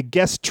week as a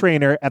guest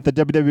trainer at the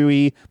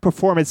WWE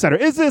Performance Center.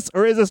 Is this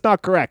or is this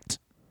not correct?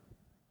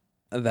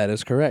 That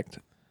is correct.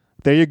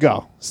 There you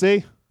go.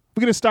 See?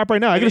 We're going to stop right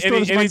now.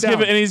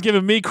 And he's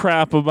giving me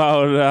crap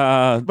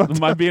about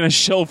my being a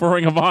shill for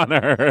Ring of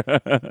Honor.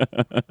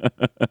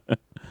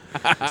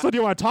 So do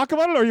you want to talk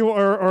about it, or you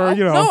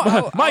know?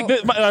 No, Mike,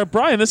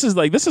 Brian, this is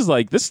like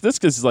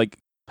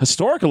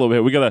historic a little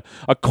bit. We got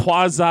a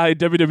quasi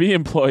WWE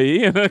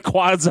employee and a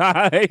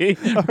quasi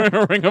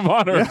Ring of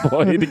Honor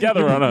employee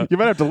together on a. You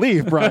might have to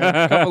leave, Brian.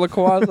 a couple of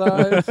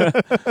quasis.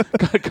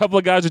 A couple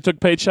of guys who took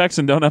paychecks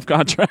and don't have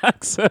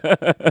contracts.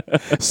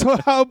 So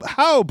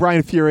how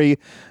Brian Fury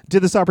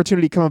did this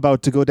opportunity come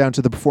about to go down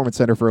to the Performance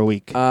Center for a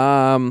week?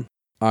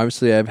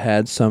 obviously I've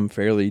had some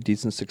fairly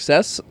decent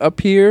success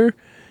up here,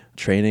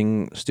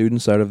 training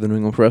students out of the New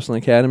England Pro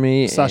Wrestling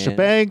Academy. Sasha and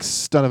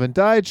Banks, Donovan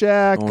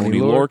Dijak, Oni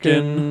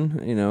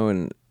Lorcan, you know,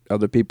 and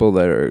other people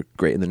that are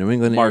great in the New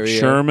England Mark area.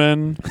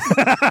 Sherman,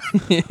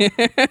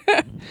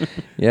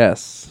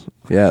 Yes.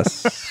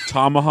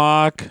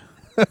 Tomahawk.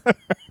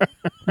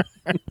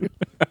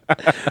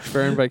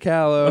 Burned by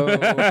Callow.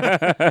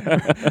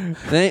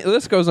 The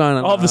list goes on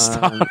and All on. the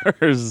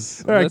stars.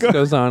 The list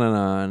goes on and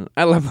on.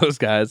 I love those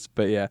guys,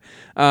 but yeah.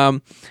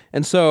 And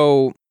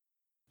so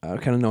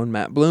I've kind of known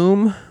Matt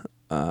Bloom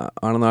on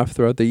and off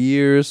throughout the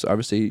years.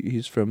 Obviously,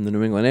 he's from the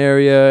New England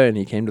area, and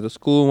he came to the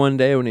school one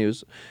day when he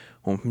was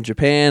home from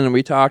Japan, and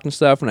we talked and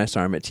stuff, and I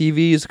saw him at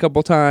TVs a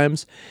couple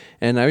times,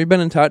 and we've been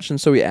in touch, and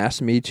so he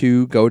asked me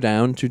to go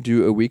down to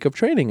do a week of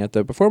training at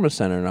the Performance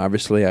Center, and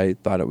obviously I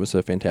thought it was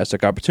a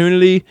fantastic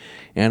opportunity,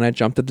 and I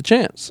jumped at the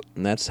chance,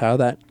 and that's how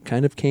that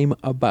kind of came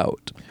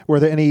about.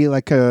 Were there any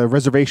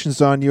reservations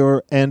on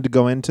your end to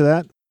go into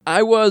that?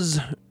 I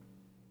was,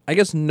 I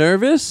guess,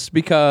 nervous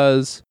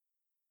because,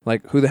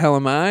 who the hell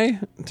am I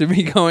to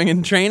be going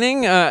and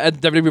training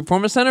at the WWE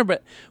Performance Center?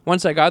 But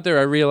once I got there,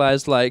 I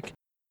realized,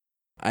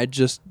 I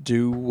just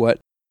do what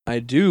I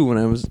do when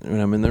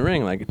I'm in the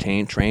ring,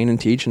 train and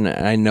teach, and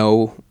I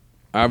know,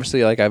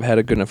 obviously, I've had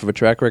a good enough of a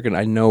track record.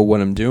 I know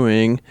what I'm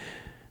doing.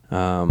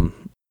 The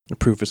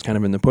proof is kind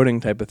of in the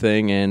pudding type of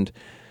thing, and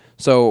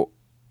so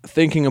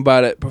thinking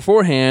about it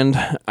beforehand,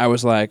 I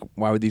was like,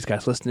 why would these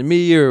guys listen to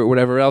me or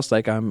whatever else?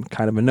 I'm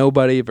kind of a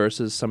nobody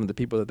versus some of the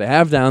people that they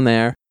have down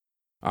there.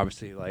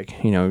 Obviously,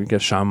 you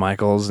get Shawn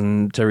Michaels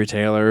and Terry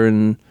Taylor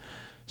and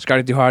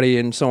Scotty Duhati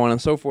and so on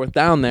and so forth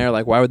down there.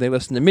 Why would they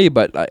listen to me?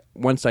 But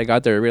once I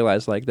got there, I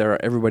realized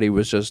everybody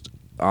was just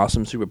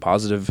awesome, super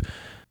positive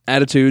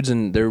attitudes,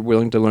 and they're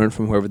willing to learn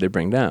from whoever they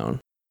bring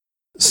down.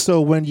 So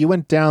when you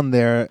went down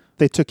there,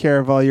 they took care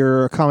of all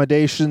your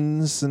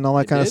accommodations and all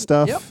that kind of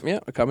stuff?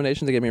 Yep,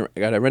 accommodations. I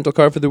got a rental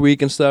car for the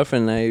week and stuff,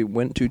 and I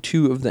went to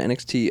 2 of the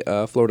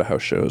NXT Florida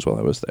house shows while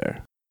I was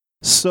there.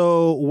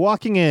 So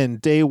walking in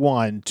day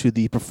one to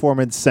the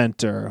Performance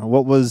Center,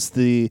 what was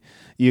you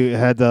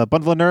had a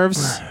bundle of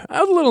nerves?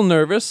 I was a little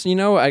nervous.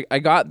 I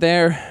got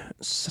there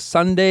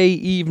Sunday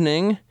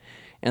evening,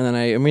 and then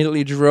I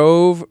immediately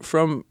drove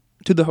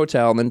to the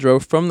hotel, and then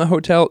drove from the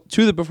hotel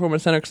to the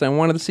Performance Center because I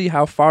wanted to see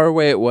how far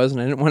away it was, and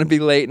I didn't want to be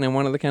late, and I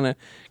wanted to kind of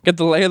get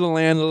the lay of the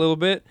land a little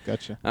bit.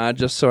 Gotcha.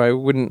 Just so I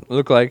wouldn't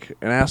look like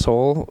an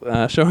asshole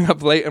showing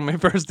up late on my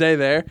first day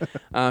there.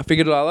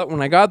 Figured it all out.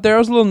 When I got there, I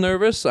was a little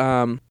nervous.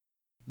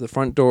 The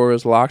front door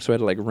was locked, so I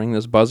had to ring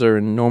this buzzer,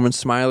 and Norman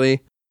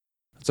Smiley,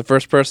 that's the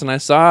first person I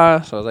saw,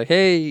 so I was like,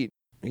 hey,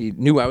 he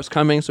knew I was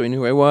coming, so he knew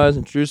who I was,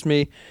 introduced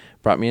me,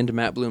 brought me into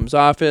Matt Bloom's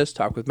office,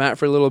 talked with Matt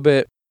for a little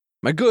bit.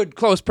 My good,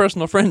 close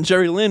personal friend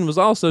Jerry Lynn was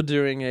also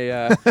doing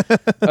a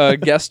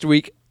guest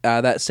week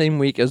that same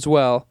week as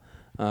well,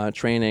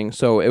 training,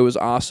 so it was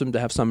awesome to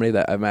have somebody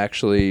that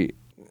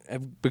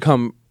have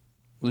become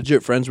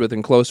legit friends with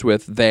and close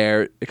with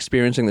there,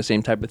 experiencing the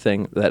same type of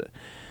thing that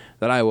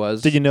I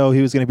was. Did you know he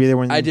was going to be there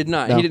when I did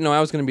not. No. He didn't know I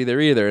was going to be there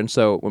either. And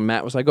so when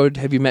Matt was like, oh,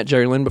 have you met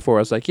Jerry Lynn before?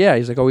 I was like, yeah.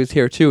 He's like, oh, he's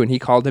here too. And he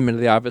called him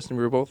into the office, and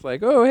we were both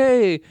like, oh,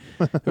 hey.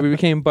 And we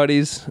became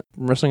buddies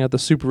wrestling at the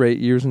Super 8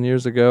 years and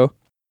years ago.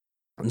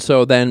 And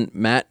so then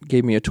Matt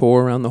gave me a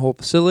tour around the whole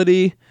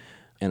facility.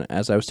 And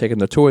as I was taking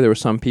the tour, there were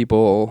some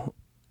people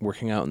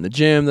working out in the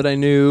gym that I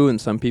knew,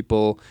 and some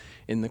people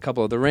in a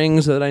couple of the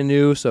rings that I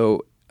knew.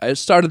 So I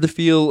started to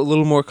feel a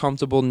little more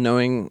comfortable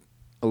knowing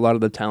a lot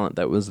of the talent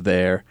that was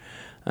there.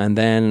 And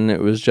then it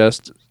was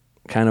just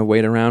kind of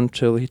wait around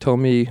till he told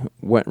me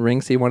what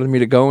rings he wanted me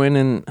to go in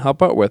and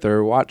help out with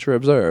or watch or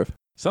observe.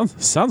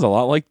 Sounds a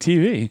lot like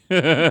TV.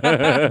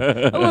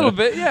 A little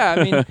bit, yeah.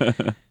 I mean,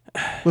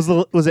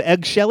 was it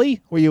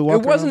eggshelly? Were you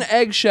walking it wasn't around?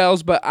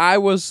 eggshells, but I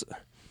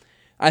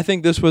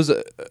think this was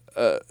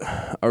a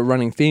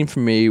running theme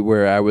for me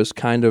where I was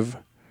kind of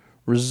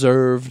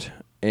reserved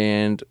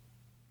and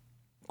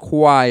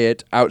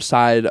quiet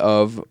outside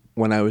of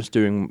when I was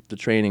doing the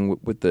training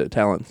with the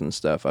talents and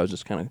stuff. I was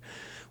just kind of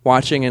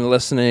watching and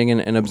listening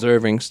and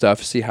observing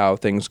stuff, see how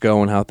things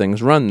go and how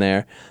things run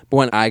there. But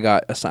when I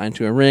got assigned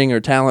to a ring or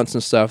talents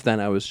and stuff,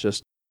 then I was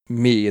just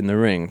me in the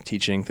ring,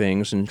 teaching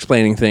things and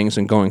explaining things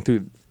and going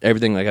through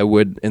everything like I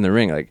would in the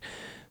ring.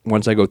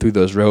 Once I go through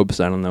those ropes,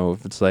 I don't know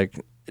if it's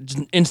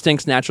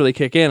instincts naturally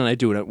kick in and I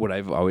do what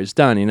I've always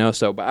done,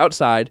 So, but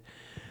outside,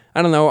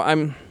 I don't know,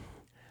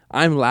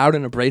 I'm loud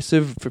and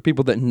abrasive for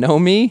people that know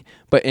me,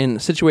 but in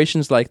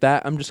situations like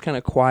that, I'm just kind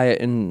of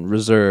quiet and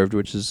reserved,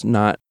 which is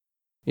not,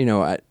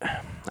 I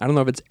don't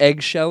know if it's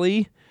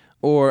eggshelly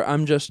or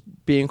I'm just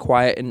being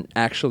quiet and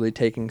actually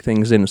taking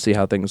things in to see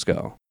how things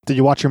go. Did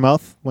you watch your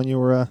mouth when you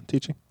were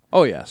teaching?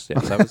 Oh yes.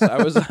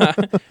 I was.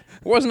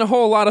 Wasn't a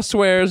whole lot of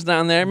swears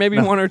down there. Maybe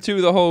one or two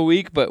the whole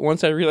week. But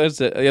once I realized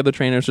that the other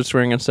trainers were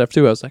swearing and stuff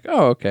too, I was like,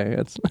 oh, okay,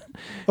 it's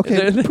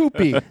okay.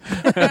 Poopy.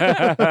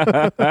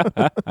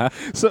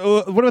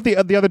 So, what about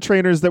the other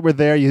trainers that were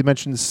there? You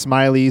mentioned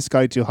Smiley,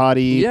 Scotty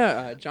Duhati.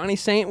 Yeah, Johnny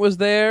Saint was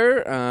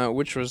there,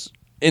 which was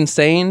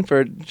insane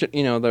for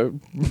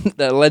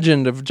the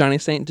legend of Johnny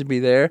Saint to be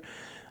there.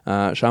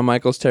 Shawn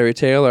Michaels, Terry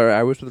Taylor.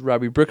 I was with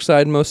Robbie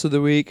Brookside most of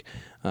the week.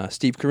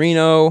 Steve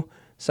Corino,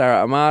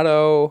 Sarah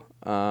Amato.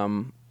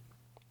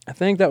 I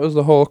think that was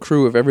the whole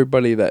crew of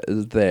everybody that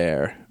is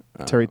there.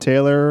 Terry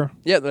Taylor.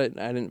 Yeah,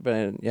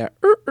 yeah.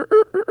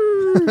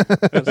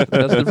 That's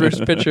the Bruce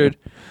Pritchard.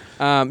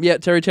 Yeah,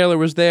 Terry Taylor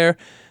was there.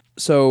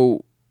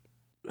 So,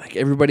 like,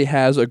 everybody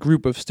has a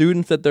group of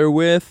students that they're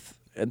with,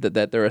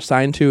 that they're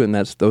assigned to, and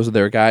those are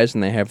their guys,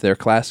 and they have their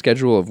class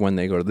schedule of when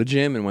they go to the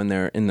gym and when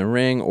they're in the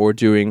ring or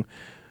doing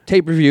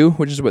tape review,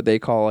 which is what they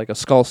call like a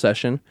skull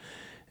session.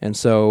 And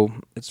so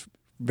it's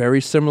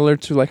very similar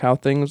to like how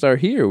things are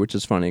here, which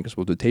is funny because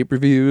we'll do tape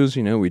reviews,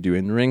 we do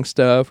in-ring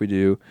stuff, we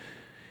don't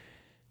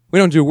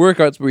do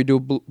workouts, but we do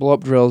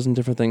blow-up drills and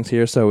different things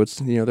here. So it's,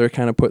 they're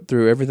kind of put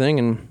through everything,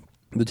 and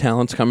the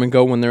talents come and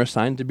go when they're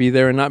assigned to be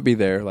there and not be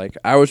there. Like,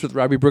 I was with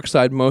Robbie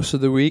Brookside most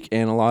of the week,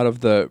 and a lot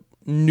of the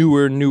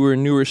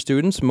newer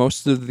students,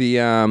 most of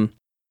the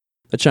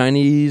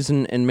Chinese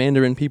and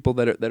Mandarin people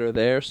that are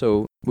there.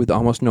 So with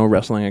almost no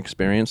wrestling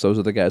experience, those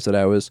are the guys that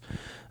I was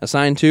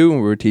assigned to,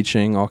 and we were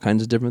teaching all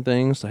kinds of different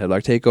things. I had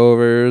like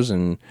takeovers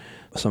and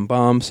some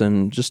bumps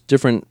and just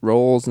different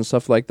roles and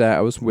stuff like that.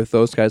 I was with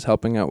those guys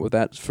helping out with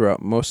that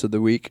throughout most of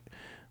the week.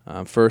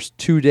 First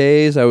 2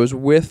 days I was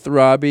with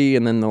Robbie,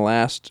 and then the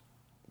last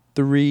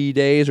 3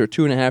 days or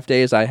 2.5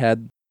 days I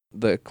had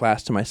the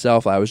class to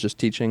myself. I was just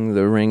teaching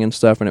the ring and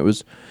stuff, and it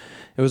was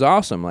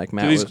awesome. Like,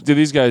 Matt, did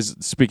these guys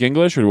speak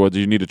English, or what? Did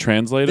you need a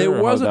translator? There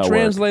was a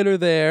translator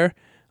there.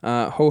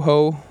 Ho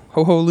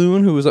Ho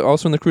Loon, who was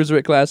also in the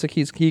Cruiserweight Classic.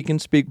 He can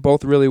speak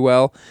both really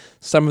well.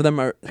 Some of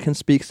them can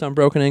speak some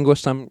broken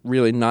English, some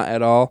really not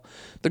at all.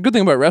 The good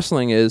thing about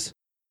wrestling is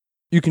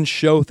you can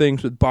show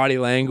things with body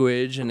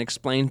language and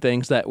explain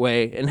things that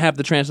way and have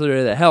the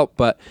translator to help,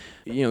 but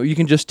you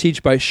can just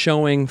teach by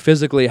showing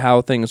physically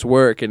how things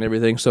work and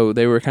everything. So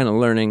they were kind of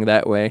learning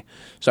that way.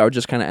 So I would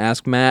just kind of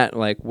ask Matt,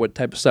 like, what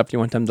type of stuff do you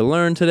want them to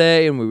learn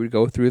today? And we would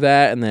go through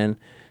that and then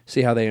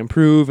see how they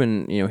improve.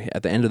 And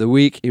at the end of the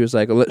week, he was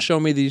like, let's show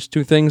me these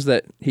 2 things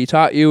that he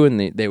taught you. And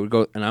they would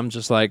go, and I'm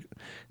just like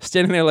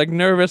standing there like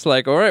nervous,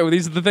 like, all right, well,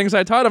 these are the things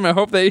I taught them. I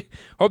hope they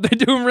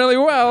do them really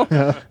well.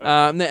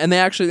 And they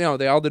actually,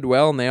 they all did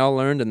well, and they all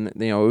learned, and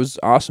it was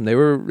awesome. They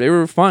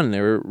were fun.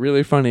 They were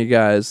really funny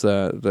guys.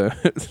 The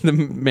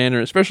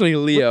Mandarin, especially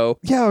Leo.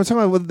 Yeah, I was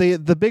talking about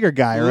the bigger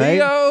guy, right?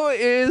 Leo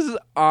is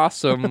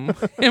awesome.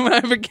 Him and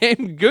I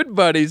became good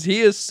buddies.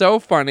 He is so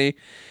funny.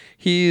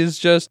 He's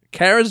just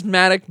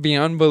charismatic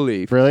beyond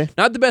belief. Really?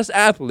 Not the best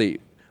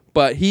athlete,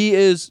 but he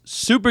is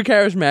super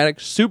charismatic,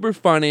 super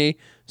funny,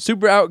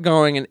 super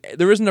outgoing, and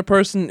there isn't a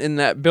person in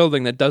that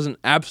building that doesn't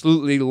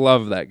absolutely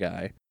love that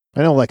guy.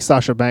 I know, like,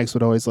 Sasha Banks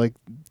would always like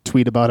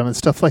tweet about him and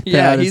stuff like that.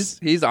 Yeah,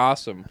 he's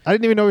awesome. I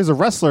didn't even know he was a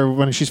wrestler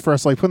when she's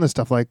first like putting this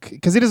stuff, like,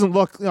 because he doesn't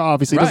look,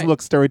 obviously, he doesn't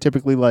look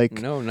stereotypically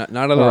like not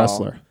at all.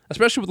 Wrestler.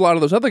 Especially with a lot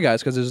of those other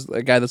guys, because there's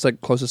a guy that's like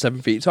close to 7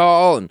 feet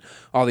tall, and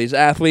all these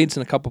athletes,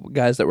 and a couple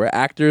guys that were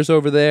actors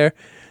over there.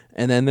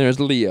 And then there's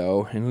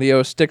Leo, and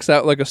Leo sticks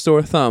out like a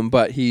sore thumb.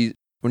 But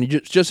when you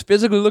just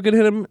physically look at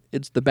him,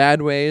 it's the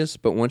bad ways.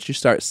 But once you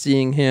start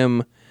seeing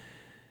him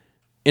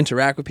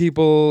interact with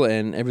people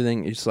and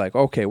everything, it's like,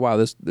 okay, wow,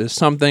 there's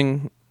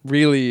something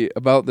really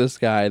about this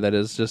guy that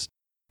is just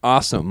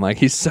awesome. Like,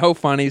 he's so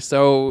funny,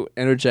 so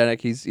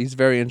energetic. He's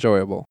very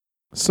enjoyable.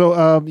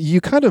 So you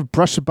kind of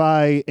brushed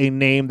by a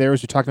name there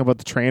as you're talking about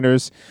the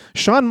trainers.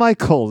 Shawn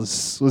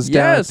Michaels was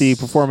down at the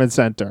Performance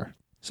Center.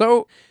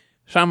 So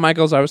Shawn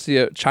Michaels, obviously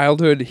a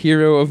childhood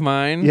hero of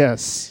mine.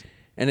 Yes.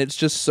 And it's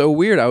just so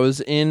weird. I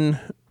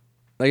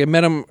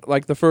met him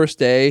like the first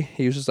day.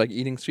 He was just like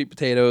eating sweet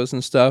potatoes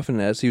and stuff,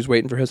 and as he was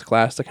waiting for his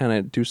class to kind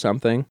of do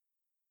something.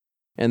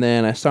 And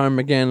then I saw him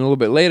again a little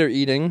bit later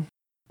eating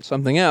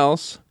something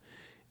else.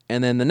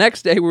 And then the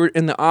next day we were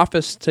in the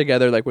office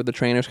together, like where the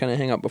trainers kind of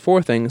hang out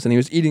before things, and he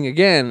was eating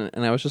again.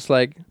 And I was just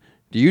like,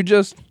 do you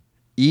just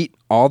eat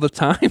all the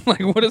time?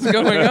 Like, what is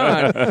going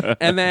on?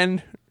 And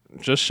then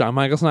just Shawn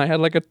Michaels and I had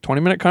like a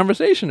 20-minute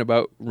conversation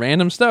about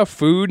random stuff,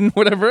 food and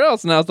whatever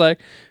else. And I was like,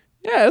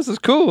 yeah, this is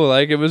cool.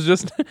 Like, it was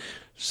just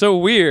so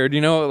weird,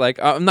 like,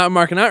 I'm not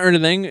marking out or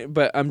anything,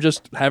 but I'm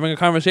just having a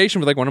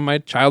conversation with like one of my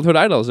childhood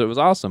idols. It was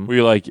awesome. Were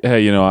you like,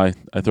 hey, I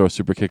throw a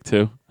super kick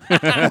too?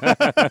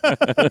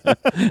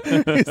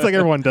 It's like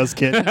everyone does,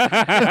 kid.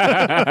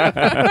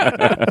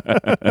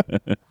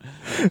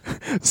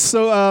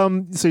 So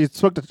you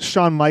spoke to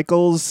Shawn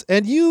Michaels,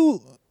 and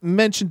you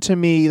mentioned to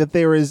me that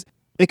there is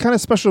a kind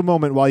of special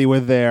moment while you were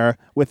there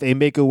with a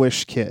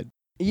Make-A-Wish kid.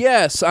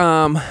 Yes.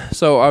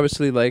 So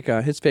obviously, like,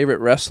 his favorite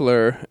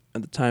wrestler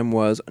at the time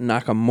was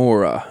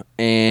Nakamura,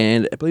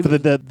 and I believe for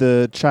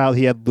the child,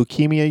 he had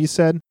leukemia. You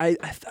said I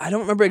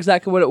don't remember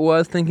exactly what it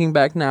was. Thinking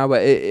back now,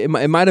 but it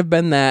might have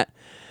been that.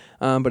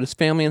 But his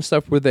family and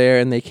stuff were there,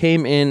 and they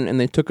came in and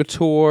they took a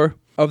tour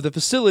of the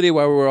facility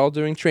while we were all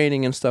doing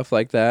training and stuff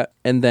like that.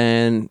 And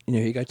then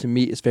he got to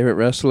meet his favorite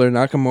wrestler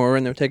Nakamura,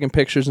 and they were taking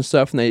pictures and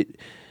stuff, and they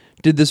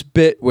did this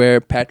bit where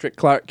Patrick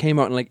Clark came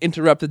out and like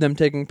interrupted them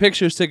taking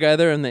pictures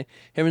together, and him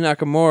and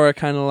Nakamura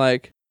kind of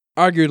like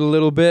argued a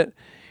little bit,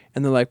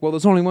 and they're like, well,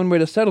 there's only one way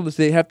to settle this.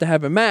 They have to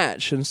have a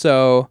match. And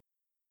so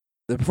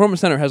the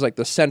Performance Center has like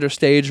the center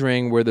stage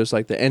ring where there's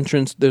like the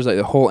entrance, there's like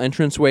the whole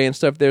entranceway and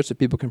stuff there so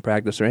people can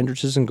practice their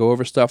entrances and go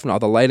over stuff, and all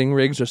the lighting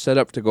rigs are set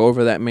up to go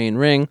over that main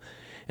ring.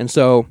 And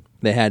so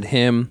they had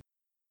him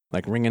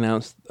like ring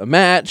announce a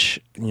match.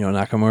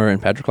 Nakamura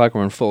and Patrick Clark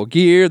were in full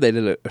gear. They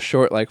did a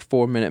short like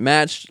 4-minute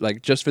match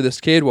like just for this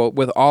kid,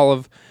 with all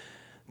of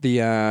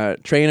the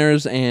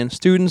trainers and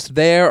students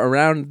there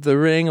around the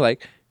ring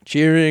like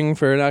cheering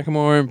for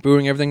Nakamura and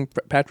booing everything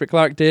Patrick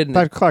Clark did. And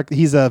Patrick Clark,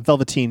 he's a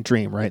Velveteen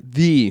Dream, right?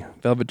 The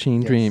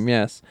Velveteen Dream,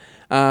 yes.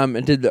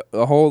 And did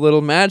a whole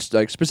little match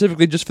like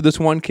specifically just for this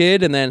one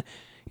kid, and then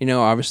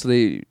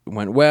obviously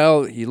went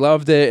well. He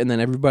loved it, and then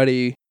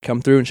everybody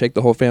come through and shake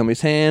the whole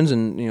family's hands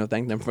and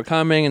thank them for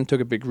coming and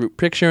took a big group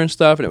picture and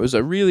stuff. And it was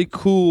a really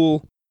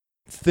cool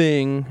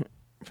thing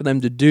for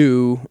them to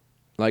do,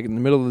 like in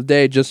the middle of the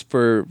day, just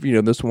for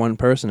this one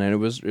person. And it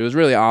was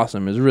really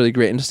awesome. It was really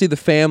great, and to see the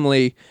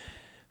family,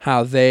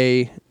 how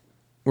they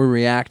were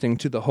reacting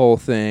to the whole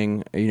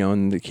thing,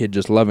 and the kid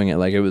just loving it.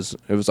 Like it was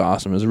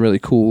awesome. It was a really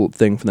cool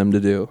thing for them to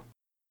do.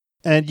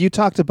 And you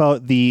talked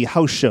about the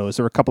house shows.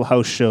 There were a couple of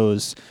house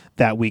shows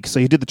that week. So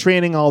you did the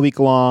training all week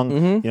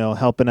long,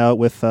 helping out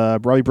with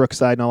Robbie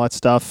Brookside and all that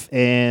stuff.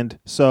 And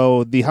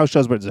so the house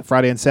shows, what is it,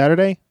 Friday and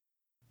Saturday?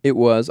 It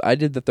was. I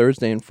did the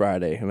Thursday and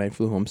Friday, and I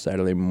flew home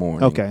Saturday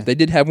morning. Okay. They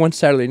did have one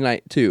Saturday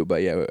night, too,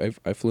 but yeah,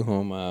 I flew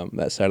home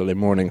that Saturday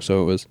morning,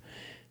 so it was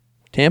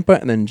Tampa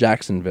and then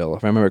Jacksonville.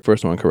 If I remember the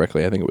first one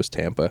correctly, I think it was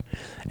Tampa.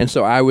 And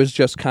so I was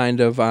just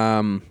kind of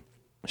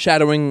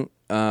shadowing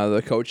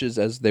the coaches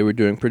as they were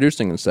doing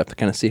producing and stuff to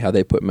kind of see how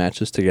they put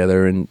matches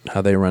together and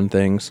how they run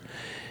things.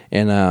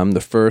 And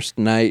the first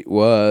night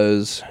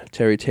was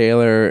Terry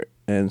Taylor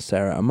and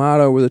Sarah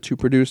Amato were the two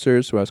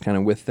producers, so I was kind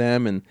of with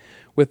them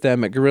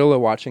at Gorilla,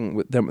 watching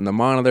with them on the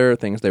monitor,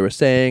 things they were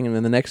saying. And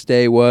then the next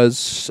day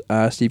was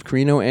Steve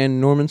Carino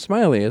and Norman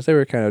Smiley, as they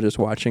were kind of just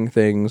watching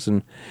things.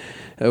 And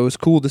it was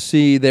cool to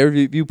see their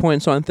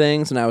viewpoints on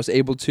things, and I was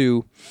able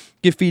to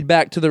give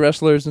feedback to the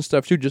wrestlers and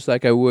stuff too, just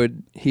like I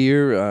would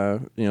here.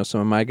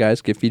 Some of my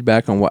guys give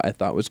feedback on what I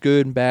thought was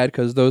good and bad,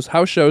 because those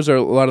house shows are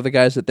a lot of the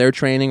guys that they're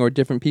training or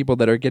different people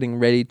that are getting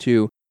ready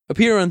to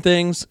appear on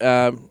things,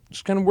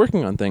 just kind of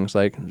working on things,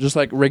 just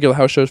like regular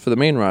house shows for the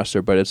main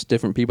roster, but it's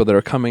different people that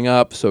are coming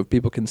up so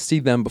people can see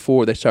them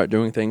before they start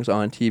doing things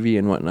on TV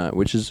and whatnot,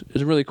 which is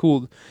really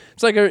cool.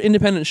 It's like an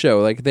independent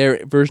show, like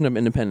their version of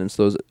Independence,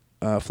 those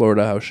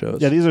Florida house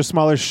shows. Yeah, these are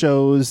smaller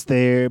shows.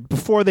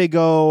 Before they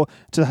go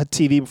to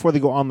TV, before they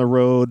go on the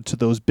road to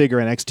those bigger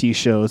NXT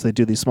shows, they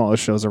do these smaller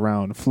shows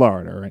around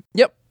Florida, right?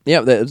 Yep.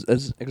 Yeah,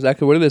 that's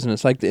exactly what it is, and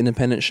it's like the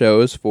independent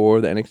shows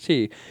for the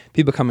NXT.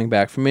 People coming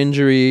back from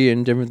injury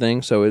and different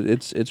things, so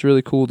it's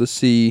really cool to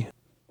see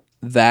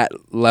that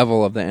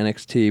level of the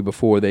NXT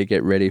before they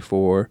get ready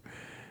for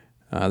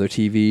their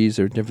TVs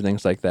or different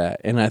things like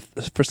that. And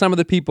for some of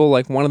the people,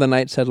 like one of the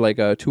nights had like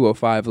a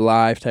 205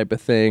 Live type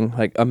of thing,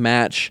 like a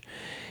match,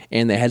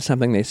 and they had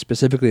something they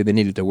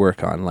needed to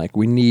work on. Like,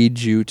 we need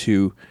you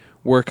to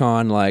work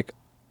on like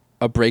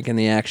a break in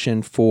the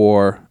action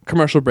for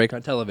commercial break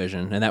on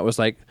television, and that was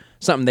like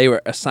something they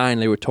were assigned.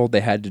 They were told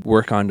they had to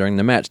work on during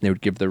the match, and they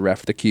would give the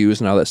ref the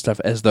cues and all that stuff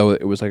as though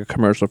it was like a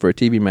commercial for a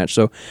TV match,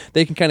 so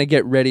they can kind of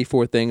get ready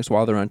for things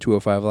while they're on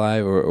 205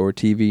 Live or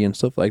TV and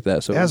stuff like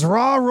that. So as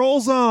Raw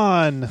rolls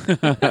on.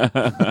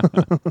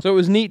 So it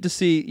was neat to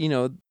see,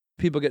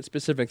 people get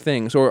specific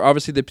things, or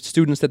obviously the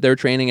students that they're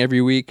training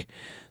every week,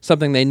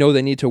 something they know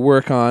they need to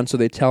work on, so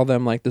they tell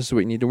them like, this is what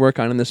you need to work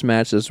on in this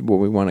match, this is what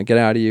we want to get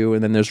out of you.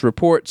 And then there's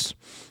reports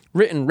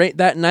written right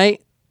that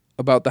night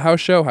about the house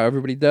show, how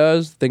everybody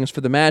does things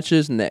for the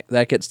matches, and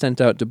that gets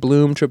sent out to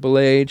Bloom, Triple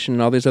H, and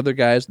all these other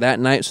guys that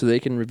night so they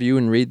can review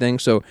and read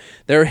things. So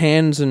their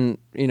hands and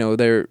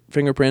their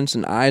fingerprints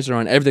and eyes are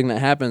on everything that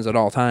happens at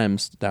all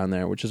times down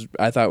there, which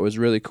I thought was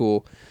really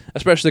cool,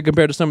 especially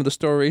compared to some of the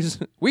stories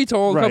we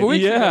told a couple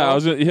weeks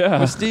ago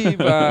with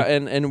Steve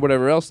and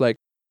whatever else. Like,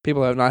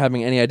 people are not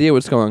having any idea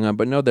what's going on,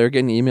 but no, they're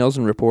getting emails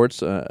and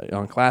reports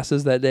on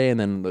classes that day and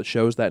then the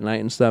shows that night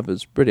and stuff.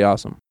 It's pretty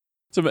awesome.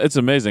 It's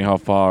amazing how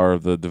far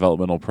the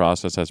developmental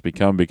process has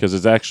become, because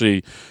it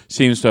actually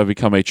seems to have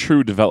become a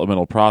true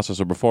developmental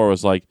process. Or before it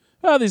was like,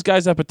 these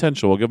guys have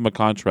potential, we'll give them a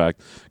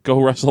contract,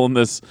 go wrestle in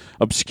this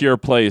obscure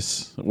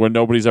place where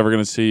nobody's ever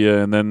going to see you,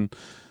 and then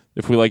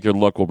if we like your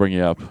look, we'll bring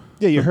you up.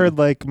 Yeah, you heard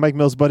like Mike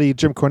Mills' buddy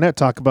Jim Cornette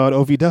talk about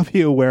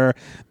OVW, where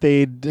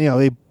they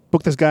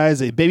book this guy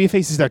as a babyface.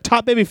 He's their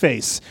top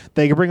babyface.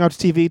 They can bring him out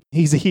to TV.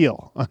 He's a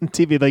heel on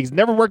TV. Like, he's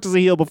never worked as a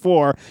heel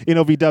before in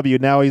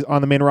OVW. Now he's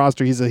on the main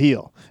roster. He's a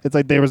heel. It's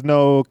like there was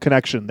no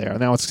connection there.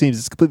 Now it seems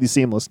it's completely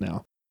seamless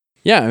now.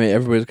 Yeah, I mean,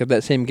 everybody's got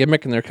that same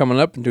gimmick, and they're coming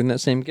up and doing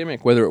that same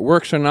gimmick. Whether it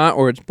works or not,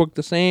 or it's booked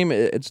the same,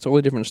 it's a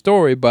totally different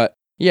story. But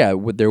yeah,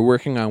 they're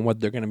working on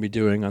what they're going to be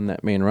doing on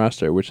that main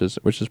roster, which is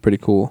pretty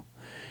cool.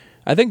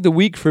 I think the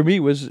week for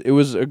me was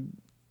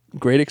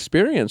great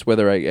experience.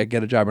 Whether I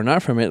get a job or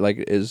not from it,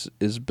 like is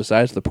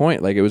besides the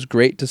point. Like, it was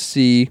great to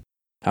see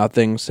how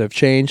things have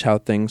changed, how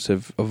things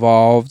have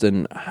evolved,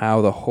 and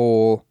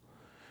how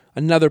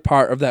another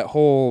part of that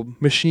whole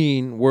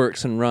machine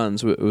works and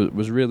runs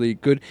was really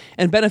good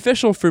and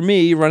beneficial for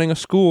me running a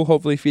school,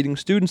 hopefully feeding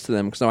students to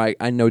them, because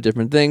I know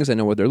different things. I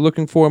know what they're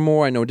looking for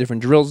more. I know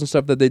different drills and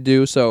stuff that they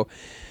do. So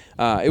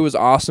it was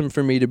awesome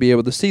for me to be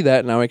able to see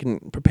that. Now I can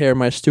prepare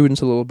my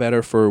students a little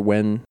better for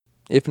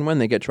if and when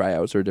they get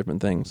tryouts or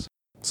different things.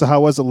 So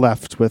how was it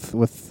left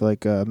with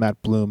like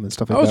Matt Bloom and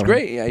stuff like that? It was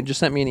great. He just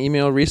sent me an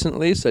email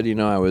recently, said,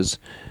 I was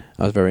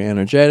very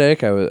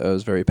energetic. I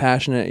was very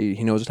passionate.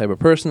 He knows the type of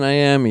person I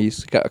am.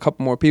 He's got a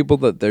couple more people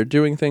that they're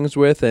doing things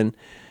with, and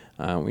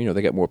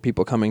they get more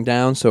people coming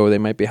down, so they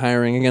might be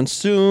hiring again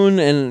soon.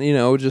 And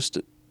just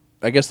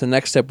I guess the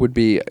next step would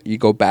be you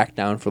go back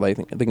down for I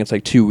think it's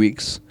like 2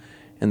 weeks,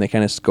 and they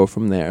kind of go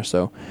from there.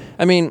 So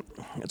I mean,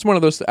 it's one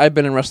of those. I've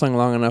been in wrestling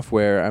long enough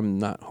where I'm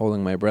not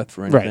holding my breath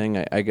for anything.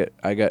 Right.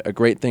 I got a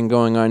great thing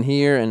going on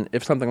here, and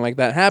if something like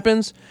that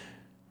happens,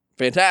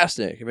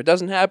 fantastic. If it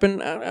doesn't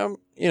happen, I'll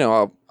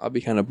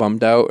be kind of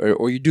bummed out.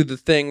 Or you do the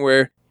thing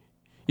where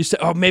you say,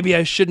 "Oh, maybe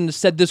I shouldn't have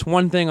said this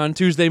one thing on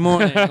Tuesday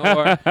morning,"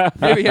 or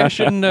maybe I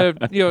shouldn't have,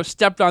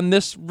 stepped on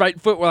this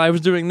right foot while I was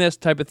doing this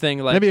type of thing.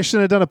 Like, maybe I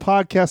shouldn't have done a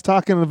podcast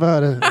talking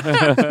about it.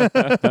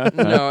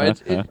 No,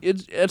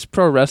 it's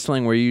pro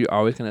wrestling where you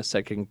always kind of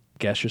second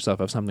guess yourself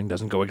if something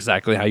doesn't go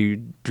exactly how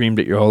you dreamed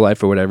it your whole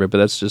life or whatever. But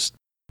that's just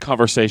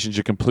conversations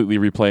you completely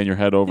replay in your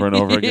head over and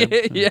over again.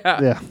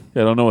 Yeah, I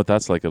don't know what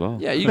that's like at all.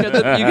 Yeah, you guys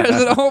did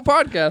a whole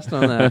podcast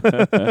on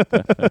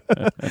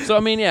that. So I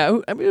mean,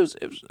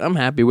 I'm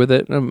happy with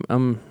it.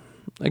 I'm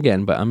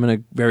but I'm in a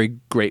very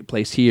great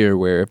place here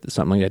where if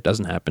something like that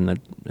doesn't happen,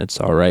 it's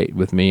all right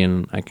with me,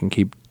 and I can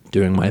keep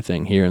doing my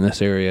thing here in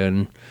this area,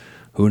 and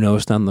who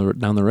knows down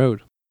the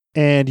road.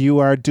 And you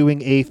are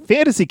doing a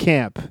fantasy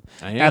camp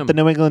at the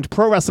New England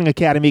Pro Wrestling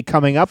Academy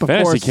coming up.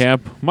 Fantasy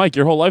camp? Mike,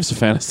 your whole life's a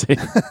fantasy.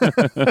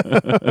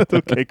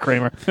 Okay,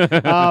 Kramer.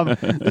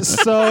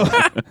 So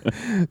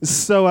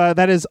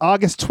that is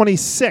August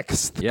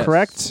 26th,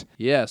 correct?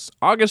 Yes,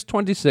 August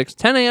 26th,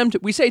 10 a.m.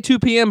 We say 2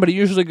 p.m., but it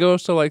usually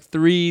goes to like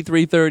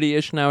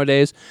 3:30-ish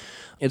nowadays.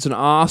 It's an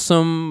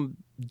awesome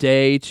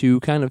day to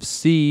kind of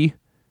see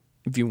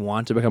if you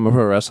want to become a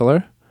pro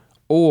wrestler,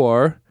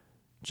 or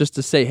just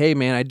to say, hey,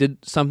 man, I did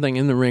something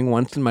in the ring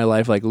once in my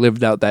life, like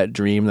lived out that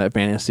dream, that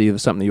fantasy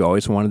of something you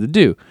always wanted to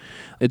do.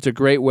 It's a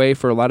great way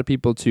for a lot of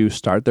people to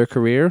start their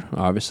career.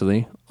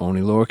 Obviously,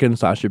 Oni Lorcan,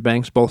 Sasha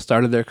Banks both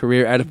started their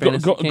career at a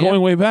fantasy camp. Going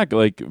way back,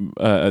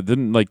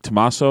 didn't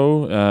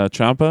Tommaso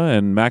Ciampa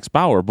and Max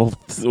Bauer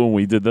both, when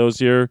we did those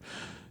here,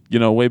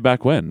 way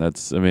back when.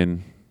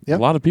 A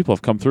lot of people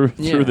have come through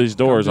these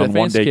doors on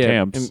one-day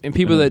camps. And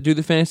people that do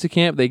the fantasy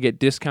camp, they get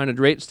discounted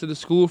rates to the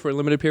school for a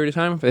limited period of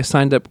time if they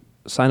sign up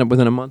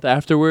within a month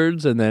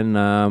afterwards, and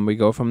then we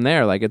go from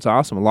there. Like, it's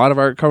awesome. A lot of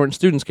our current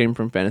students came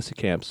from fantasy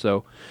camps,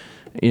 so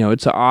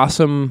it's an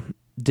awesome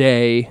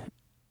day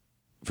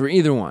for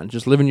either one,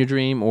 just living your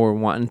dream or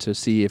wanting to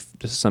see if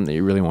this is something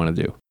you really want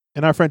to do.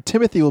 And our friend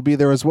Timothy will be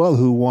there as well,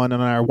 who won on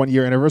our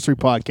 1-year anniversary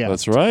podcast.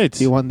 That's right.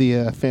 He won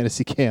the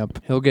fantasy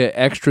camp. He'll get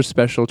extra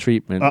special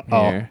treatment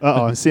here.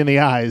 I'm seeing the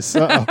eyes.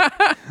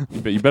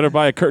 But you better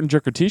buy a Curtain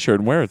Jerker t-shirt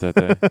and wear it that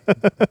day.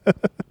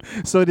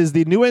 So it is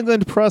the New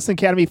England Pro Wrestling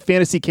Academy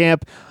Fantasy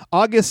Camp,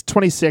 August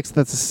 26th.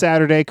 That's a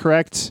Saturday,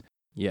 correct?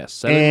 Yes,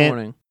 Saturday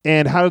morning.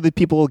 And how do the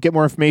people get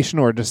more information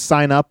or just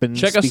sign up and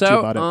check speak us to you out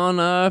about it? On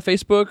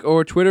Facebook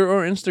or Twitter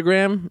or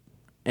Instagram,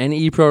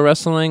 NE Pro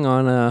Wrestling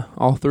on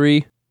all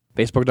three.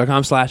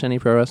 Facebook.com/NE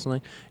Pro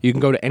Wrestling. You can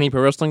go to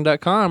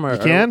NEProWrestling.com. You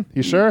can?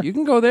 You sure? You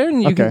can go there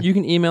and you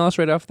can email us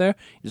right off there.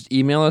 Just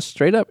email us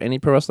straight up,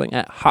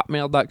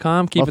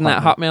 NEProWrestling@hotmail.com. Keeping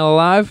that Hotmail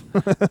alive.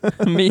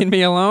 Me and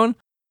me alone.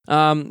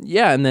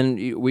 And then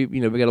we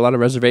got a lot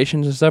of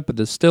reservations and stuff, but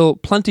there's still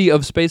plenty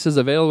of spaces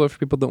available for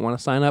people that want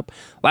to sign up.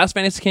 Last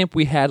fantasy camp,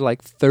 we had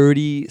like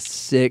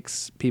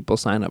 36 people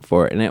sign up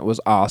for it, and it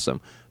was awesome.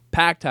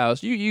 Packed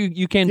house.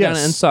 You came down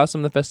and saw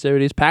some of the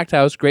festivities. Packed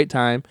house, great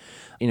time.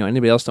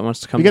 Anybody else that wants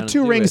to come down. We got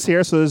 2 rings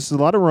here, so there's a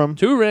lot of room.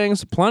 2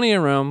 rings, plenty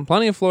of room,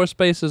 plenty of floor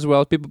space as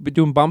well. People be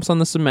doing bumps on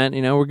the cement.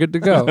 We're good to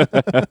go.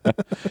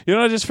 You know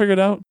what I just figured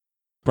out?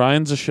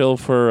 Brian's a shill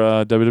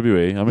for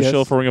WWE. I'm a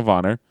shill for Ring of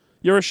Honor.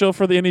 You're a shill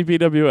for the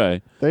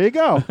NEPWA. There you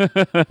go.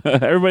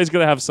 Everybody's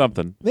gonna have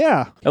something.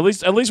 Yeah. At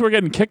least we're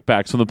getting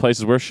kickbacks from the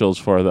places we're shills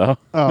for, though.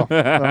 Oh.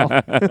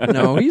 Well.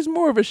 No, he's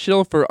more of a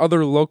shill for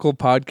other local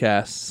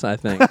podcasts, I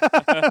think.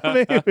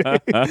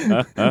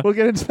 Maybe. We'll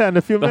get into that in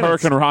a few minutes.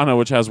 Hurricane Rana,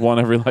 which has one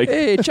every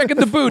Hey, check in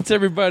the boots,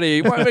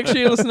 everybody. Make sure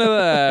you listen to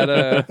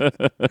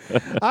that.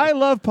 I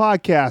love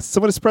podcasts. I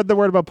want to spread the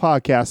word about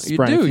podcasts. You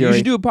Brian do. Fury. You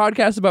should do a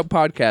podcast about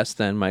podcasts,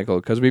 then, Michael,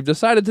 because we've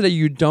decided today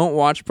you don't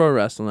watch pro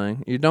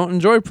wrestling. You don't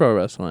enjoy pro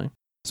wrestling.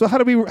 So how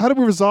do we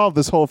resolve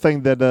this whole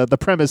thing? That the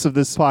premise of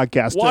this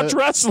podcast? Watch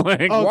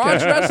wrestling. Okay.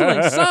 Watch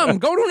wrestling.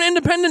 Go to an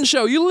independent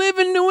show. You live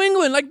in New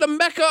England, like the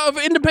mecca of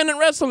independent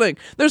wrestling.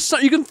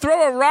 You can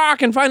throw a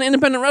rock and find an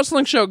independent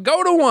wrestling show.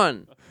 Go to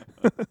one.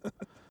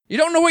 You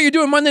don't know what you're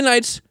doing Monday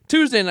nights,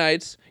 Tuesday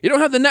nights. You don't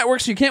have the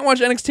network, so you can't watch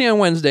NXT on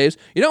Wednesdays.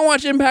 You don't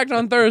watch Impact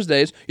on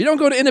Thursdays. You don't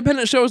go to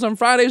independent shows on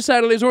Fridays,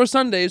 Saturdays, or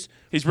Sundays.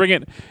 He's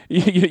bringing.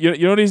 You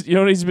know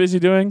what he's busy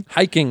doing?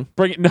 Hiking.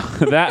 Bringing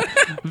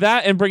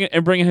and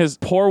bringing his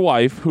poor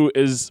wife, who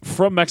is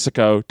from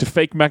Mexico, to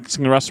fake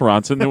Mexican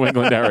restaurants in the New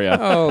England area.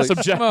 Holy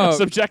smoke.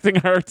 Subjecting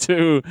her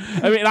to.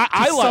 I mean,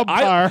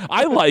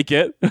 I like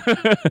it,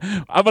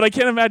 but I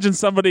can't imagine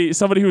somebody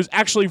who's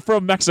actually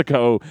from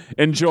Mexico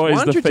enjoys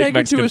Why don't the you fake take her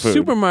Mexican to a food.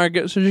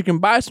 supermarket so you can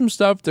buy some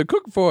stuff to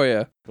cook for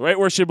you? Right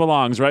where she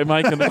belongs, right,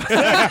 Mike? That's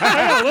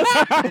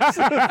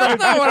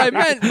not what I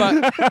meant,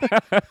 but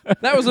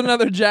that was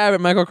another jab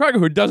at Michael Crocker,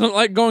 who doesn't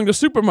like going to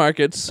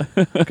supermarkets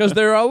because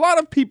there are a lot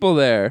of people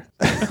there.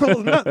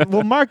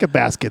 Well, Market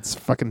Basket's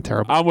fucking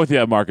terrible. I'm with you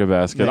at Market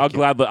Basket.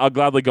 I'll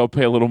gladly go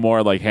pay a little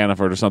more like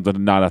Hannaford or something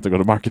and not have to go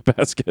to Market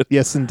Basket.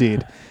 Yes,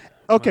 indeed.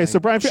 Okay, so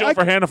Brian, Show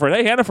for Hannaford.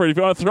 Hey, Hannaford, if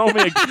you want to throw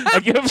me a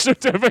gift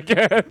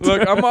certificate.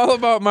 Look, I'm all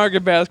about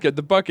Market Basket,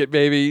 the bucket,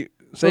 baby.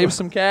 Save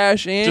some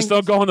cash and Just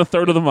don't go on the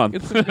 3rd of the month.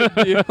 get some good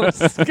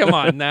deals. Come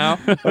on now.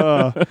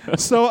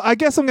 So I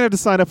guess I'm going to have to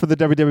sign up for the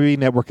WWE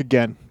Network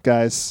again,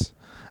 guys.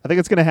 I think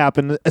it's going to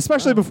happen,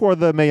 especially before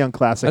the Mae Young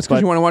Classic. That's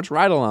because you want to watch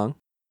Ride Along.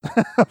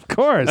 Of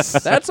course.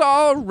 That's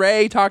all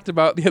Ray talked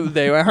about the other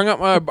day. When I hung up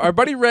our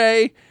buddy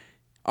Ray.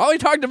 All he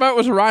talked about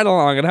was Ride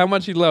Along and how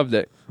much he loved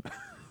it.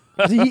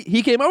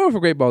 He came over for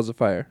Great Balls of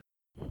Fire.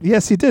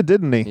 Yes, he did,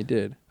 didn't he? He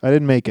did. I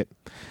didn't make it.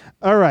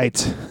 All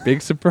right.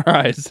 Big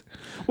surprise.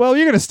 Well,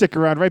 you're going to stick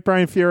around, right,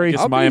 Brian Fury?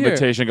 Guess my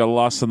invitation got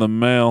lost in the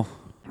mail.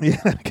 Yeah,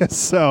 I guess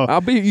so.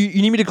 I'll be.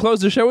 You need me to close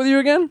the show with you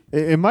again?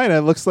 It might.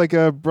 It looks like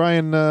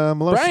Brian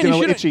Malone's getting a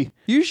little itchy.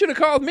 You should have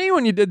called me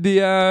when you did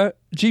the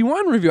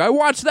G1 review. I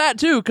watched that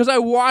too because I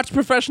watched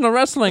professional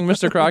wrestling,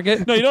 Mr.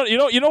 Crockett. No,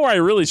 you know where I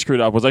really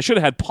screwed up was I should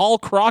have had Paul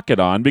Crockett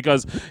on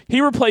because he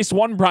replaced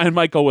one Brian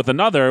Michael with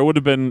another. It would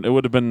have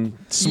been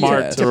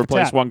smart to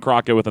replace one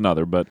Crockett with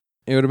another, but.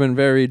 It would have been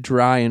very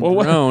dry and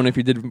drone if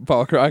you did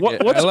Paul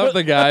Crockett. I love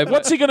the guy.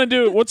 What's he gonna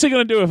do? What's he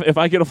gonna do if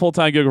I get a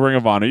full-time gig with Ring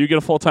of Honor? You get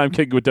a full-time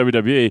gig with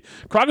WWE.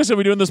 Crockett's gonna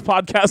be doing this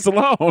podcast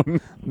alone.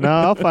 No,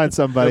 I'll find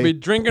somebody. He'll be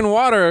drinking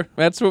water.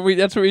 That's what we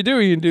do.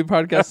 You can do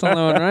podcasts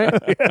alone, right?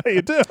 Yeah,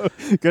 you do.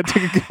 Gotta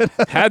take a good.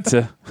 Had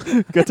to.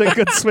 Gotta take a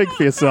good swig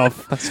for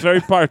yourself. That's very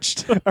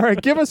parched. All right,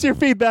 give us your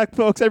feedback,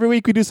 folks. Every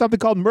week we do something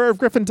called Merv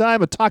Griffin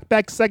Time, a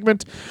talkback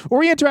segment where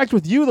we interact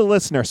with you, the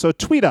listener. So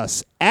tweet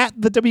us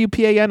at the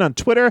WPAN on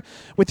Twitter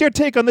with your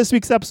take on this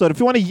week's episode. If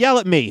you want to yell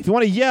at me, if you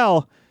want to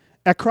yell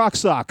at Croc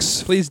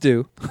Socks Please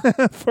do.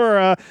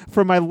 for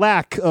my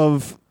lack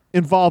of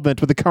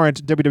involvement with the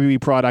current WWE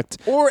product.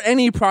 Or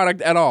any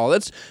product at all.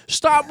 Let's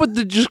stop with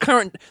the just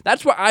current.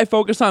 That's what I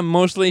focus on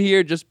mostly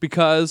here just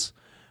because.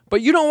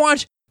 But you don't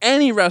watch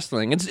any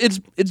wrestling.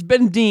 It's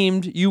been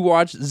deemed you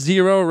watch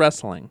zero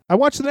wrestling. I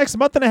watched the next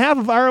month and a half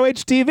of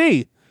ROH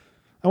TV.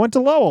 I went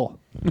to Lowell.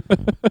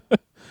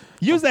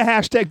 Use the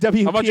hashtag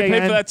WPAN. How much you pay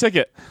for that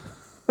ticket?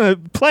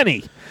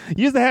 Plenty.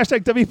 Use the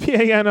hashtag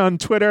WPAN on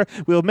Twitter.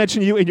 We'll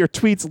mention you in your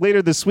tweets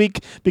later this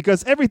week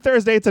because every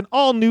Thursday it's an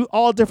all new,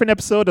 all different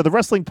episode of the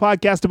Wrestling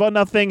Podcast About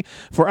Nothing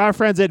for our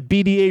friends at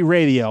BDA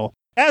Radio.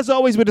 As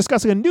always, we're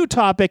discussing a new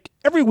topic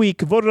every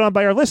week voted on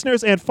by our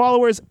listeners and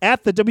followers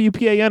at the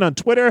WPAN on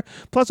Twitter.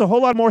 Plus, a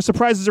whole lot more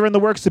surprises are in the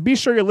works, so be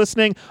sure you're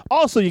listening.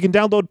 Also, you can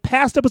download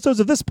past episodes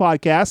of this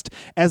podcast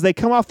as they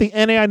come off the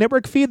NAI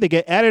Network feed. They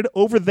get added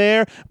over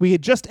there. We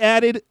had just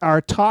added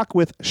our talk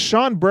with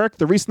Sean Burke,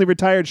 the recently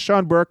retired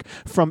Sean Burke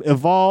from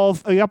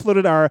Evolve. We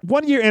uploaded our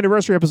 1-year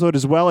anniversary episode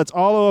as well. It's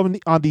all on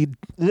the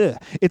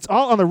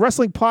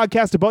Wrestling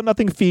Podcast About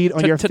Nothing feed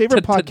on your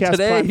favorite podcast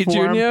today,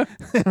 platform. Junior.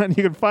 And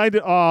you can find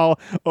it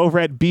all over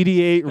at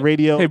BDA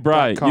Radio. Hey,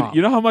 Brian,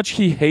 you know how much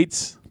he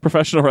hates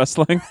professional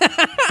wrestling?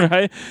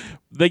 Right?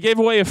 They gave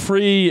away a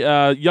free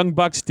Young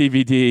Bucks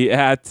DVD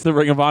at the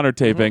Ring of Honor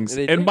tapings,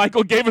 and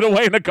Michael gave it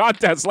away in a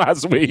contest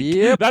last week.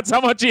 Yep. That's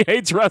how much he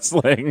hates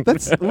wrestling.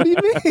 What do you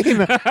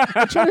mean?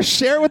 I'm trying to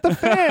share it with the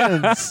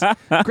fans.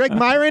 Greg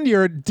Myron,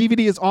 your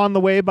DVD is on the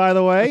way, by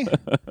the way.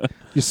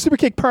 Your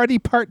Superkick Party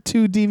Part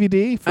 2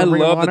 DVD for I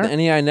Ring love of Honor. that the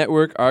NEI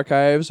Network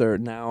archives are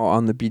now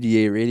on the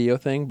BDA Radio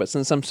thing, but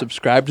since I'm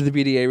subscribed to the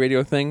BDA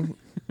Radio thing,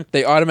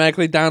 they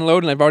automatically download,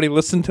 and I've already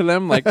listened to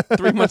them like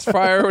 3 months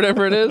prior or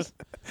whatever it is.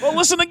 Well,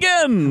 listen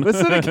again.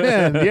 Listen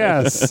again,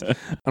 yes. I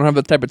don't have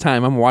the type of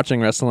time. I'm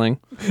watching wrestling.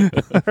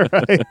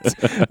 Right.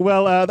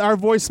 Well, our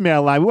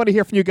voicemail line. We want to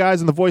hear from you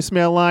guys on the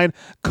voicemail line.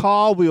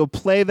 Call. We will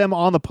play them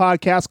on the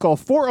podcast. Call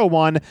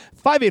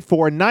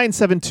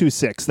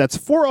 401-584-9726. That's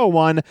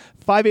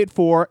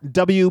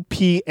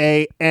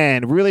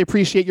 401-584-WPAN. Really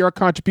appreciate your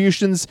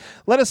contributions.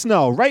 Let us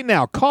know right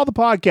now. Call the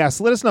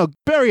podcast. Let us know.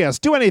 Bury us.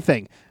 Do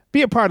anything.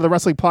 Be a part of the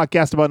Wrestling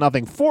Podcast About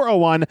Nothing.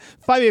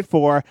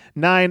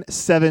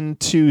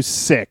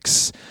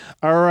 401-584-9726.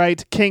 All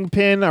right,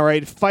 Kingpin. All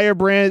right,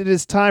 Firebrand. It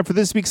is time for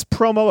this week's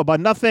promo about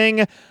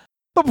nothing.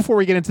 But before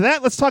we get into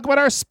that, let's talk about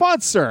our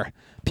sponsor.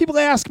 People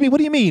ask me, what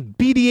do you mean?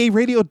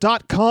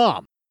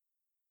 BDARadio.com.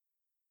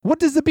 What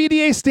does the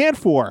BDA stand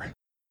for?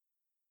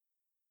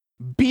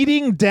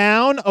 Beating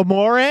down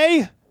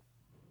Amore?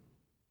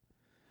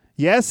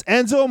 Yes,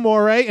 Enzo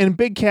Amore and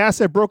Big Cass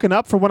have broken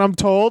up, from what I'm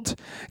told.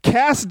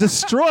 Cass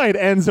destroyed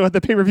Enzo at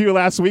the pay-per-view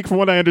last week, from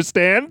what I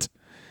understand.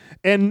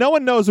 And no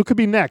one knows what could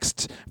be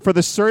next for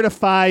the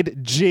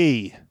Certified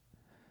G.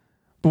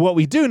 But what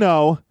we do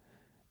know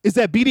is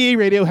that BDA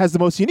Radio has the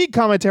most unique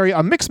commentary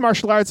on mixed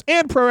martial arts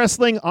and pro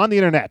wrestling on the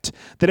internet.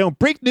 They don't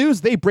break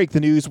news, they break the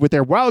news with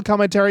their wild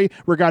commentary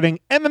regarding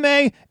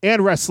MMA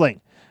and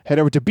wrestling. Head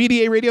over to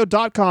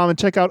BDARadio.com and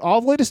check out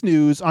all the latest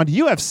news on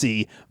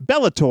UFC,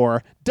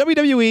 Bellator,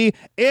 WWE,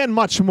 and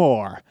much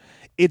more.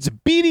 It's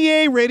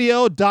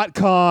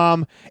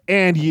BDARadio.com,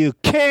 and you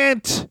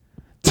can't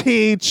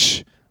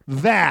teach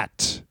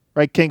that.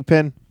 Right,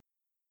 Kingpin?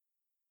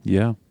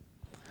 Yeah.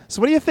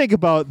 So what do you think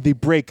about the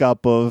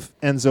breakup of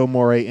Enzo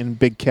Amore and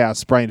Big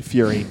Cass, Brian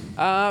Fury?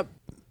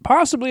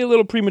 Possibly a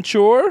little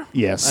premature.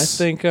 Yes. I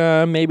think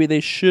maybe they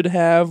should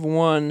have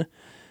won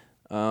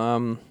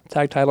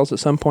tag titles at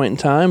some point in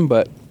time,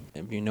 but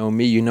if you know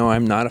me, you know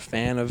I'm not a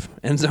fan of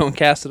Enzo and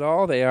Cass at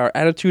all. They are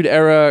Attitude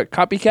Era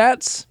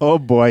copycats. Oh,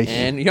 boy.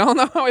 And y'all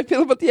know how I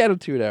feel about the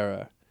Attitude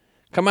Era.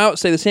 Come out,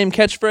 say the same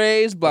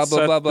catchphrase, blah,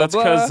 blah, blah, blah,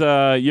 blah. That's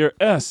because you're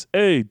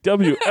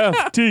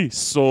S-A-W-F-T,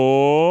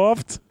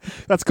 soft.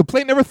 That's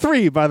complaint number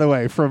 3, by the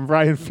way, from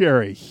Brian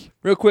Fury.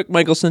 Real quick,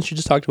 Michael, since you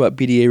just talked about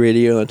BDA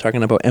Radio and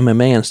talking about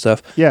MMA and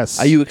stuff. Yes.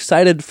 Are you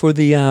excited for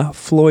the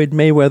Floyd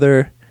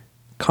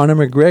Mayweather-Conor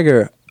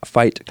McGregor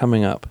fight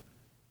coming up?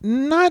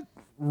 Not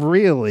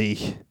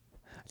really.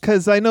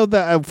 Because I know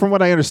that, from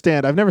what I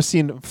understand, I've never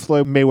seen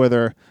Floyd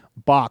Mayweather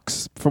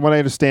box. From what I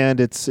understand,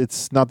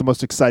 it's not the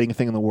most exciting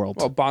thing in the world.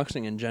 Well,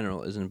 boxing in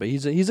general isn't, but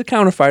he's a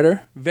counter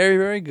fighter. Very,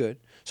 very good.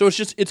 So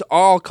it's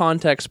all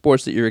contact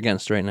sports that you're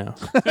against right now.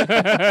 I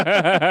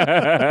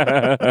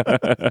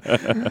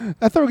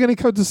thought we were going to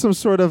come to some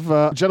sort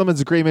of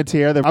gentleman's agreement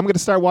here. That I'm going to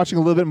start watching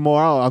a little bit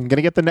more. I'm going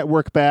to get the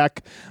network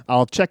back.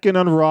 I'll check in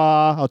on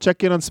Raw. I'll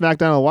check in on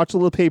SmackDown. I'll watch a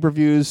little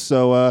pay-per-views.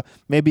 So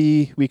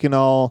maybe we can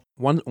all.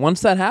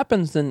 Once that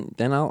happens, then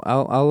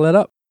I'll let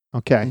up.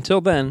 Okay. Until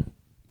then,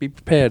 be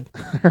prepared.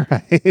 All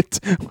right.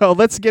 Well,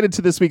 let's get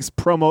into this week's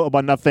promo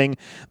about nothing.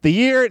 The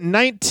year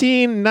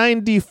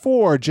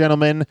 1994,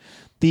 gentlemen.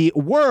 The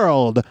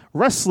World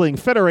Wrestling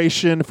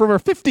Federation for over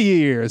 50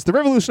 years. The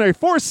revolutionary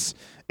force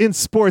in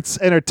sports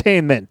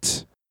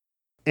entertainment.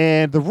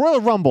 And the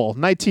Royal Rumble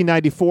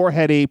 1994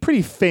 had a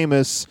pretty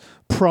famous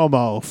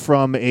promo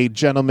from a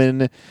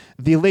gentleman,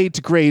 the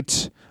late,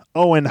 great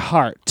Owen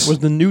Hart. Was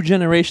the new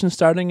generation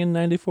starting in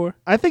 94?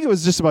 I think it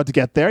was just about to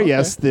get there,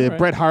 yes. The right.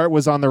 Bret Hart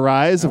was on the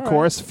rise, of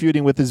course,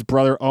 feuding with his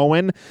brother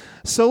Owen.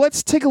 So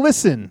let's take a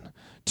listen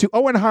to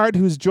Owen Hart,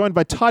 who's joined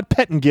by Todd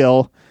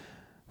Pettengill,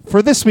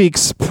 for this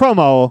week's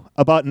promo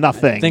about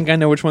nothing. I think I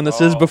know which one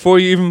this is before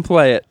you even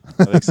play it.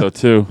 I think so,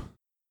 too.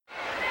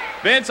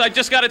 Vince, I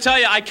just got to tell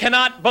you, I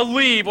cannot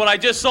believe what I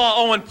just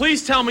saw. Owen,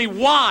 please tell me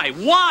why.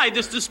 Why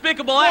this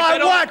despicable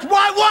act?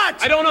 Why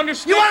what? I don't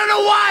understand. You want to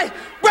know why?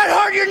 Bret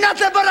Hart, you're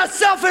nothing but a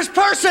selfish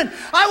person.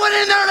 I went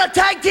in there in a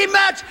tag team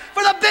match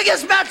for the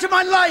biggest match of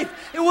my life.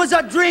 It was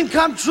a dream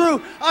come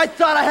true. I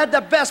thought I had the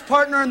best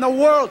partner in the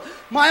world,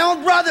 my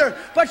own brother,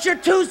 but you're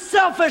too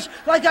selfish,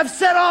 like I've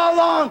said all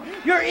along.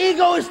 Your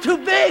ego is too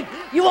big.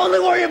 You only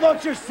worry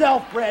about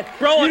yourself, Bret.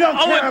 Bro, you don't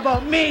Owen, care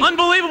about me.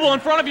 Unbelievable in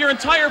front of your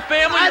entire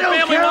family. I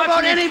don't care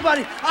about you.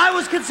 anybody. I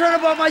was concerned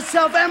about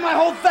myself and my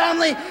whole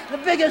family. The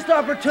biggest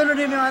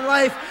opportunity in my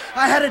life.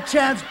 I had a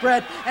chance,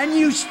 Bret, and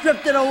you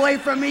stripped it away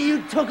from me.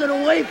 You took it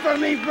away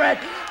from me,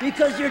 Bret,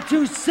 because you're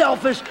too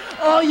selfish.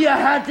 All you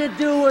had to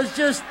do was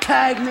just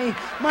tag me.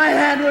 My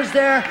hand was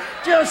there.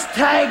 Just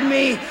tag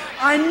me.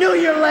 I knew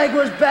your leg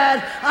was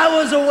bad. I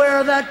was aware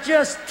of that.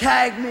 Just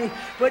tag me.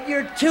 But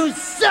you're too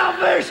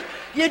selfish.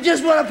 You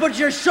just want to put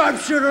your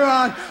sharpshooter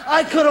on.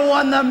 I could have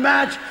won the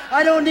match.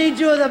 I don't need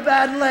you with a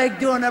bad leg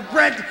doing it,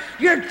 Bret.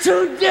 You're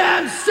too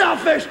damn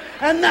selfish.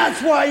 And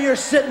that's why you're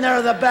sitting there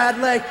with a bad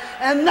leg.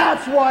 And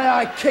that's why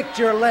I kicked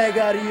your leg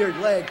out of your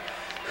leg.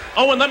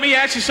 Owen, let me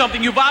ask you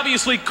something. You've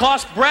obviously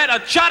cost Bret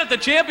a shot at the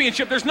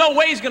championship. There's no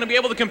way he's going to be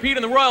able to compete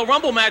in the Royal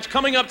Rumble match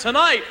coming up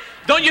tonight.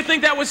 Don't you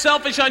think that was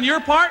selfish on your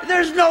part?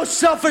 There's no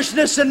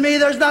selfishness in me.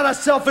 There's not a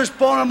selfish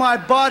bone in my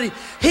body.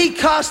 He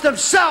cost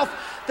himself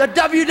the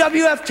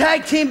WWF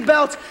Tag Team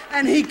belts,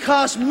 and he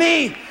cost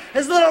me,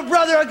 his little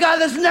brother, a guy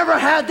that's never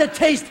had the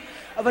taste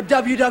of a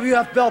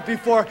WWF belt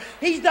before.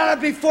 He's done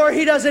it before.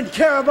 He doesn't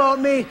care about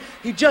me.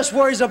 He just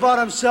worries about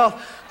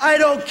himself. I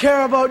don't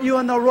care about you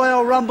in the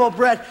Royal Rumble,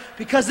 Bret,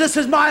 because this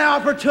is my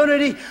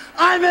opportunity.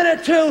 I'm in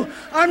it too.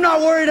 I'm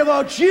not worried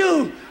about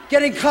you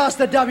getting cost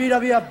the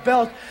WWF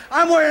belt.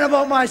 I'm worrying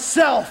about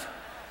myself.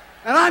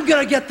 And I'm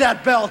going to get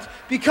that belt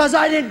because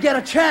I didn't get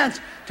a chance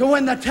to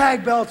win the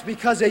tag belts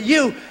because of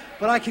you.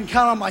 But I can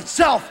count on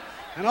myself,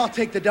 and I'll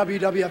take the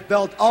WWF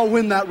belt. I'll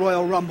win that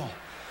Royal Rumble.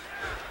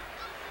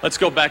 Let's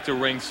go back to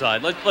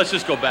ringside. Let's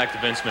just go back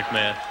to Vince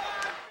McMahon.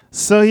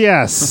 So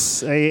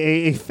yes,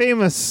 a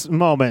famous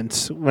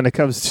moment when it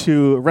comes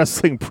to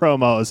wrestling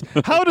promos.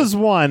 How does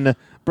one,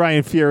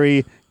 Brian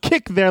Fury,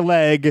 kick their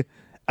leg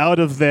out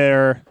of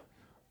their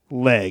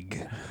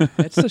leg.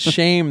 It's a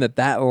shame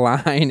that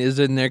line is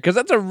in there because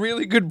that's a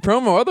really good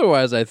promo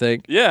otherwise, I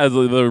think. Yeah,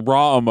 the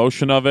raw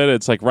emotion of it.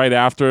 It's like right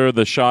after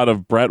the shot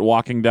of Brett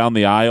walking down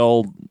the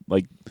aisle,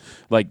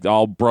 like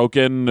all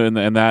broken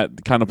and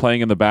that kind of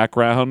playing in the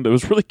background. It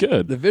was really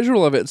good. The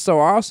visual of it's so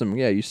awesome.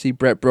 Yeah, you see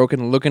Brett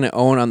broken looking at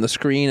Owen on the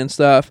screen and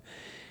stuff.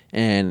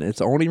 And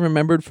it's only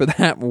remembered for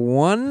that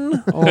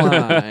one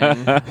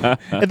line.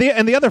 and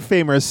the other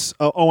famous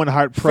Owen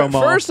Hart promo.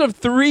 First of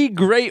 3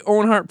 great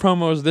Owen Hart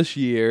promos this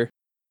year.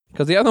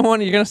 Because the other one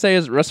you're going to say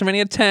is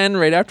WrestleMania 10,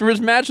 right after his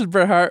match with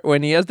Bret Hart,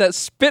 when he has that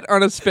spit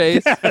on his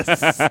face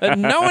that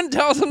no one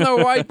tells him to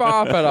wipe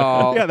off at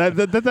all. Yeah,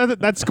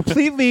 that's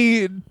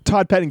completely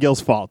Todd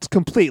Pettingill's fault.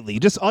 Completely.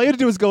 Just all you have to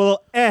do is go a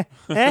little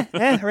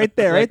right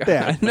there, right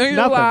there. I know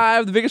you're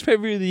live, the biggest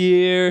pay-per-view of the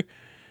year.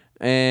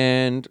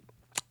 And,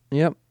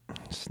 yep.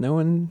 No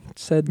one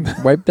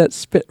said wipe that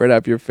spit right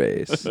off your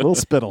face. A little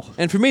spittle.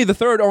 And for me, the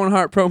third Owen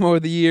Hart promo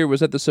of the year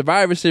was at the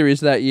Survivor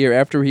Series that year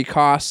after he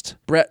cost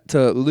Brett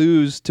to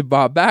lose to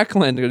Bob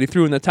Backlund because he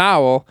threw in the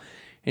towel.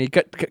 And he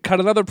cut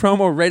another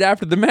promo right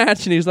after the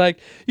match, and he's like,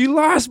 "You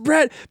lost,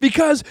 Brett,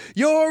 because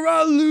you're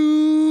a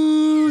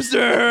loser."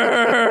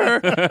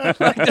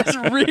 Like this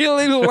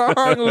really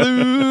long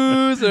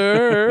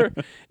loser.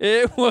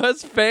 It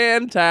was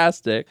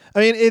fantastic. I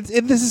mean,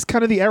 this is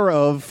kind of the era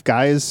of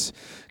guys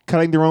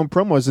cutting their own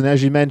promos, and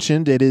as you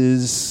mentioned,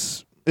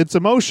 it's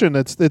emotion.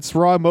 It's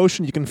raw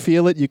emotion. You can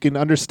feel it. You can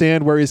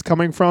understand where he's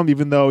coming from,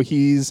 even though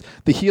he's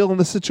the heel in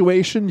the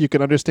situation. You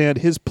can understand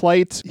his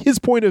plight, his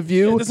point of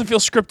view. It doesn't feel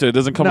scripted. It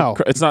doesn't come. No.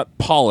 It's not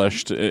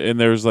polished, and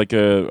there's like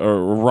a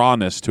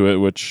rawness to it,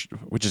 which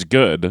is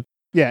good.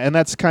 Yeah, and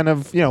that's kind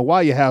of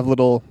why you have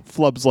little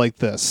flubs like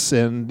this,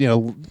 and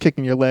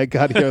kicking your leg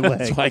out of your leg.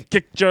 That's why I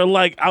kicked your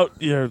leg out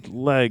your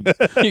leg.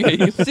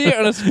 You see it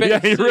on his face. Yeah,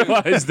 he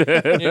realized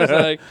it. He was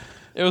like.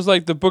 It was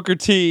like the Booker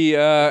T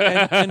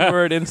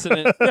N-word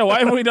incident. Yeah, why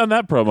haven't we done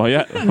that promo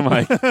yet,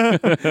 Mike?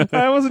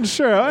 I wasn't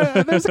sure.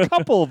 There's a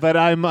couple that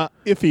I'm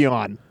iffy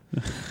on.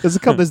 There's a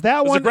couple. There's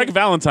that one. There's a Greg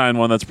Valentine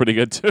one that's pretty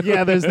good, too.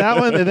 Yeah, there's that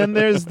one. And then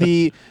there's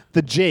the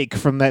Jake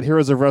from that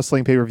Heroes of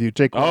Wrestling pay-per-view.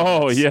 Jake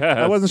Roberts. Yeah.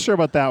 I wasn't sure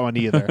about that one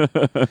either.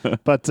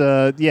 But,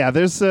 yeah,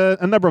 there's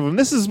a number of them.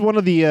 This is one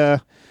of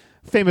the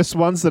famous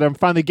ones that I'm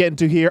finally getting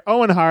to here.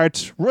 Owen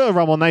Hart, Royal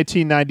Rumble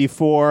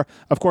 1994.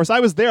 Of course, I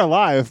was there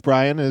live,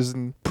 Brian, is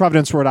in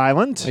Providence, Rhode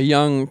Island. A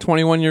young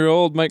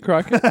 21-year-old Mike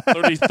Crockett.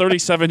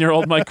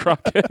 37-year-old Mike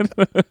Crockett.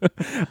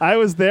 I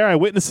was there. I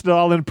witnessed it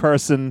all in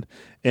person.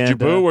 And, Did you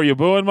boo? Were you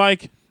booing,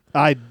 Mike?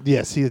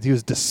 Yes, he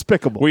was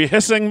despicable. Were you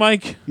hissing,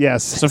 Mike?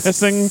 Yes. Some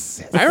hissing?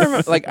 I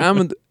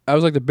remember, I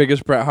was like the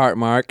biggest Bret Hart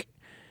mark,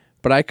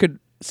 but I could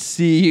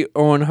see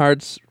Owen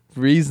Hart's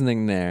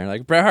reasoning there.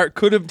 Like Bret Hart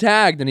could have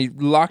tagged and he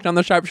locked on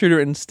the sharpshooter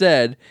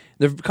instead.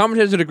 The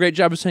commentators did a great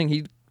job of saying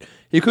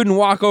he couldn't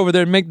walk over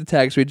there and make the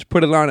tag, so he just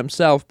put it on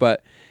himself.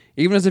 But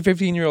even as a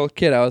 15-year-old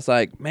kid, I was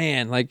like,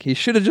 man, like he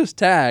should have just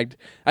tagged.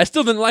 I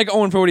still didn't like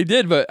Owen for what he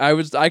did, but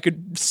I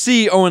could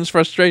see Owen's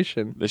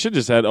frustration. They should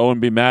just had Owen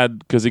be mad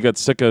because he got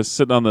sick of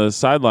sitting on the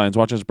sidelines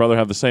watching his brother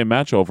have the same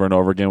match over and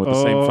over again with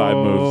the same 5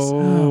 moves.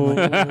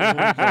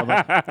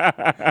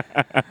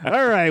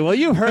 All right, well,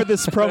 you've heard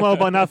this promo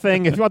about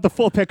nothing. If you want the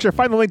full picture,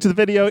 find the link to the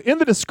video in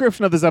the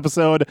description of this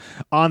episode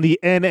on the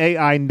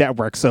NAI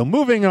network. So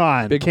moving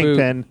on, Big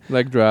Kingpin. boot,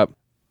 leg drop.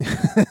 You're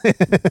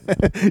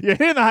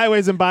hitting the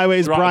highways and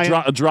byways,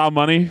 Brian. Draw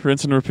money,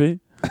 rinse and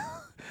repeat.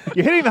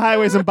 You're hitting the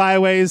highways and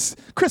byways,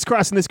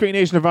 crisscrossing this great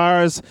nation of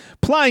ours,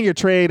 plying your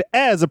trade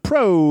as a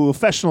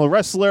professional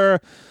wrestler.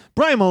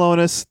 Brian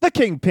Malonis, the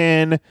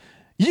Kingpin.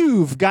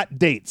 You've got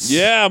dates.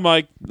 Yeah,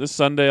 Mike. This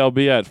Sunday I'll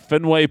be at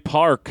Fenway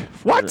Park.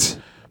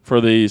 For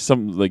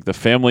the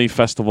family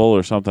festival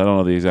or something. I don't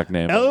know the exact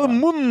name. El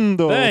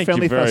Mundo Thank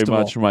Family you very Festival.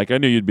 much, Mike. I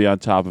knew you'd be on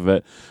top of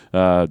it.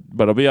 But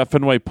I'll be at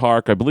Fenway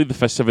Park. I believe the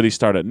festivities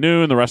start at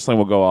noon. The wrestling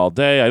will go all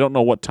day. I don't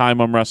know what time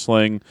I'm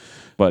wrestling,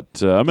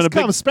 but I'm in a big.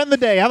 Come spend the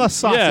day. Have a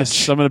sausage.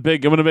 Yes, I'm in a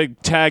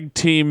big tag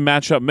team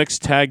matchup,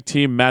 mixed tag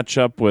team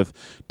matchup with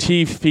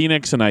T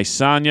Phoenix and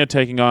Isanya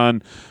taking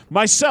on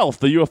myself,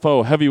 the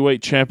UFO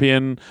heavyweight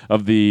champion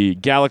of the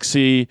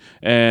Galaxy,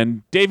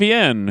 and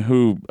Davienne,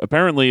 who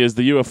apparently is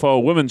the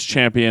UFO women's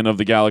champion of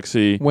the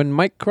Galaxy. When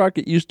Mike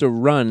Crockett used to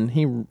run,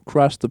 he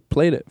crossed the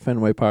plate at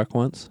Fenway Park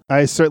once.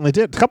 I certainly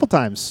did. A couple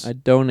times. I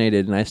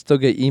donated, and I still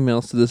get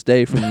emails to this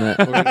day from that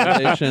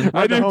organization.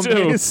 I do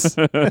too.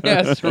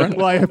 Yes, right.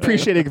 Well, I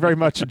appreciate it very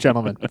much,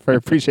 gentlemen. I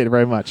appreciate it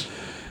very much.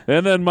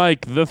 And then,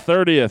 Mike, the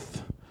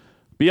 30th,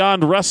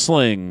 Beyond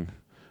Wrestling,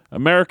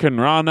 American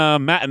Rana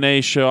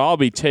matinee show. I'll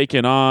be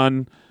taking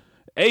on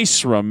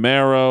Ace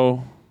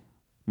Romero,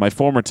 my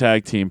former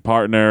tag team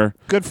partner.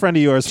 Good friend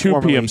of yours.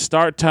 2 p.m.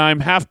 start time,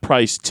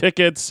 half-price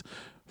tickets.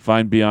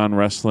 Find Beyond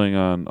Wrestling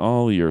on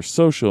all your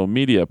social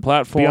media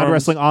platforms.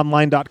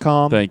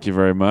 BeyondWrestlingOnline.com. Thank you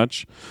very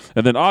much.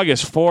 And then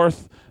August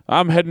 4th,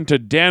 I'm heading to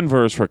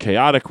Danvers for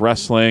Chaotic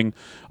Wrestling.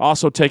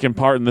 Also taking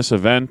part in this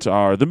event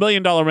are the $1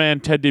 Million Man,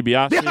 Ted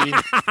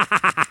DiBiase.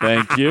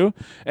 Thank you.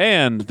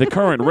 And the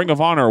current Ring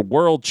of Honor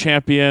World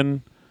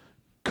Champion,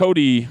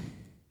 Cody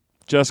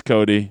Just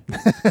Cody. Go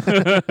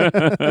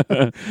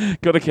to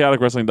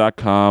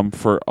chaoticwrestling.com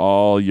for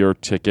all your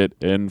ticket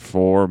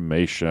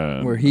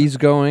information. Where he's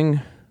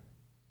going,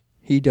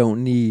 he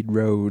don't need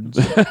roads.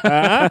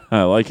 I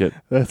like it.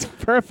 That's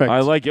perfect.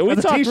 I like it. We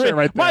That's a talked, t-shirt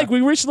right there. Mike, we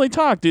recently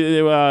talked.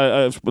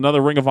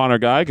 Another Ring of Honor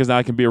guy, because now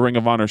I can be a Ring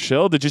of Honor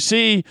shill. Did you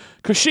see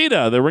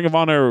Kushida, the Ring of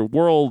Honor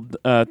World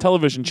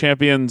Television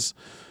Champion's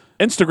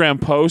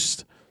Instagram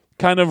post,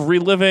 kind of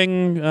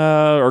reliving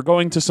or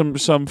going to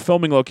some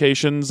filming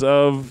locations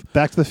of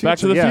Back to the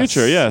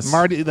Future. Yes.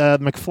 Marty, the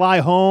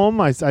McFly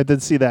home. I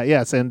did see that.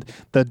 Yes, and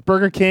the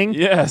Burger King.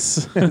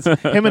 Yes.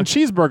 Him and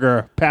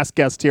Cheeseburger, past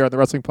guest here at the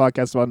Wrestling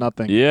Podcast About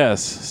Nothing.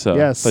 Yes. So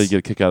Yes. I thought you get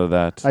a kick out of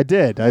that. I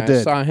did.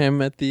 I saw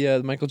him at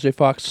the Michael J.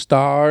 Fox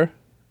Star,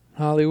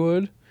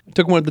 Hollywood.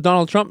 Took one at the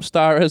Donald Trump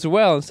Star as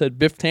well and said,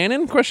 Biff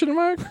Tannen, ?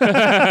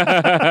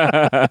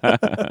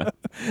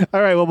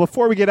 All right, well,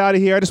 before we get out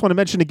of here, I just want to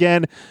mention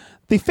again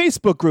the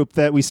Facebook group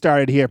that we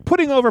started here,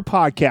 Putting Over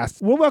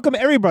Podcasts. We'll welcome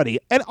everybody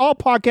and all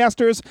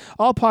podcasters,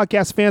 all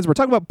podcast fans. We're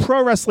talking about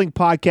pro wrestling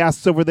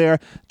podcasts over there.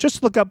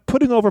 Just look up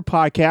Putting Over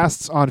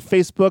Podcasts on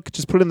Facebook.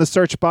 Just put it in the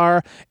search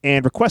bar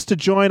and request to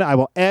join. I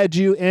will add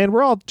you, and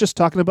we're all just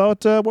talking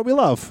about what we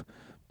love.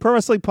 Pro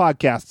wrestling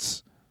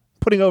podcasts.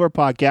 Putting Over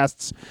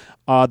Podcasts.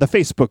 The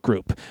Facebook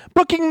group.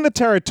 Booking the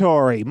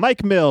Territory.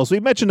 Mike Mills. We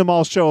mentioned them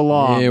all show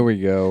long. Here we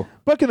go.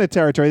 Booking the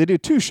Territory. They do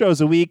 2 shows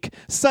a week.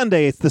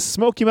 Sunday, it's the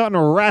Smoky Mountain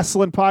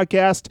Wrestling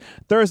Podcast.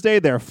 Thursday,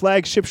 their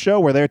flagship show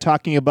where they're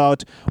talking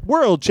about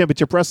World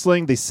Championship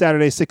Wrestling, the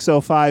Saturday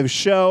 6:05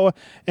 show.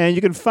 And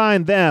you can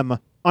find them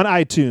on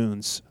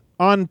iTunes,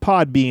 on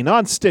Podbean,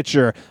 on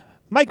Stitcher,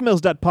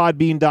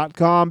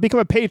 MikeMills.podbean.com.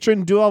 Become a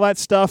patron, do all that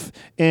stuff,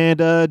 and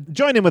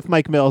join in with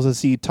Mike Mills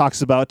as he talks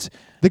about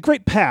the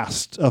great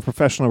past of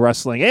professional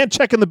wrestling. And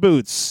Checking the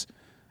Boots.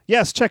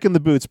 Yes, Checking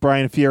the Boots,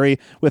 Brian Fury,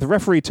 with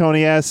referee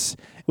Tony S.,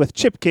 with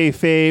Chip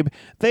Kayfabe.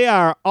 They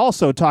are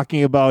also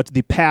talking about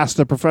the past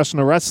of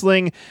professional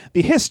wrestling,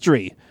 the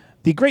history,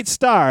 the great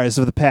stars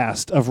of the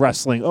past of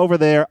wrestling over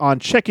there on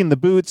Checking the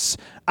Boots,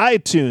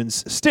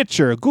 iTunes,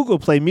 Stitcher, Google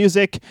Play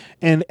Music,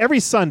 and every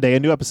Sunday a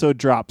new episode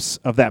drops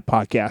of that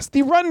podcast.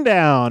 The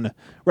Rundown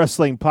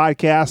Wrestling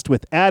Podcast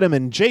with Adam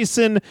and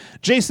Jason.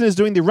 Jason is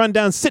doing the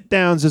Rundown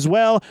sit-downs as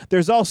well.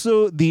 There's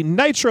also the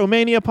Nitro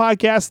Mania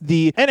Podcast,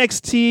 the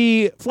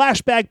NXT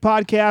Flashback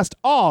Podcast,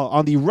 all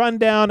on the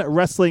Rundown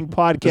Wrestling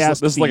Podcast.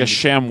 This is like a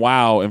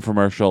ShamWow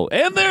infomercial.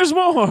 And there's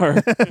more.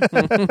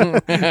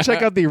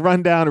 Check out the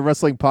Rundown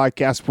Wrestling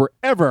Podcast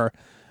wherever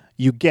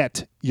you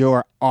get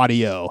your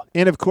audio.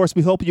 And of course,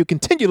 we hope you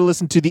continue to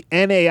listen to the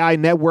NAI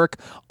Network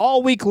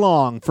all week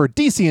long for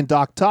DC and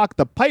Doc Talk,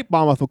 The Pipe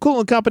Bomb with McCool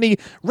and Company,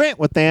 Rant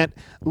with Ant,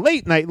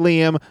 Late Night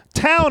Liam,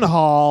 Town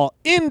Hall,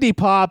 Indie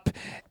Pop,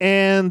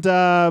 and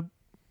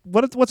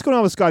what's going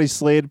on with Scotty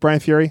Slade, Brian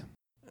Fury?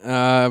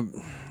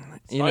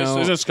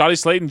 Isn't Scotty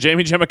Slade and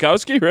Jamie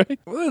Jamakowski, right?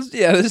 Well,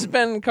 there's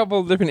been a couple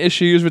of different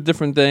issues with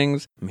different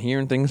things. I'm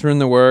hearing things are in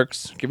the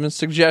works, giving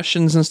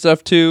suggestions and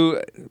stuff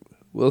too.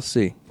 We'll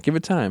see. Give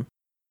it time.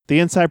 The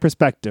inside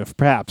perspective,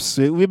 perhaps.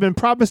 We've been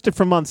promised it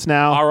for months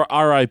now.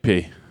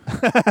 R.I.P.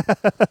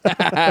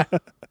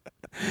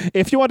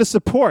 If you want to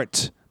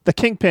support the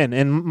Kingpin,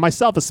 and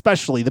myself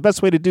especially, the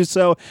best way to do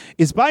so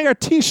is buy our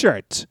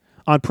t-shirt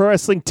on Pro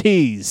Wrestling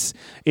Tees.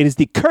 It is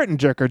the Curtain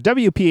Jerker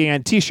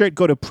WPAN t-shirt.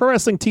 Go to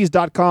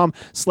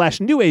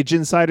ProWrestlingTees.com/New Age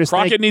Insiders.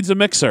 Crockett needs a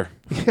mixer.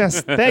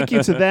 Yes, thank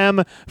you to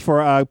them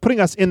for putting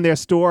us in their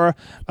store.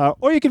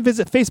 Or you can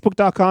visit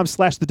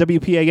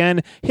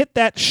Facebook.com/the-WPAN. Hit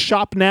that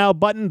Shop Now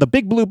button, the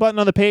big blue button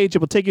on the page. It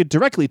will take you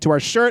directly to our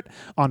shirt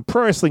on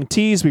Pro Wrestling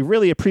Tees. We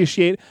really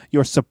appreciate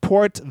your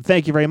support.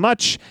 Thank you very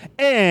much.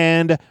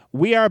 And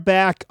we are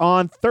back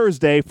on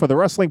Thursday for the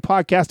Wrestling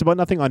Podcast About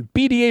Nothing on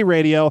BDA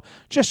Radio.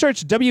 Just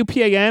search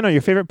WPAN on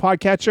your favorite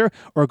podcatcher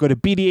or go to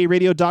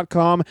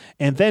BDARadio.com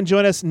and then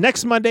join us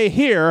next Monday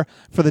here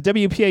for the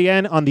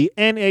WPAN on the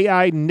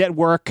NAI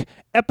Network.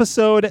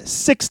 Episode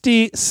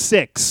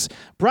 66.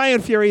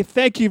 Brian Fury,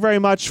 thank you very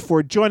much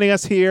for joining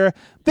us here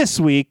this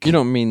week. You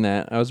don't mean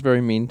that. I was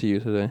very mean to you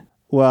today.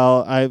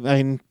 Well,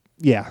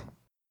 yeah.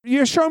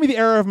 You're showing me the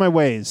error of my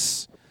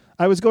ways.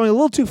 I was going a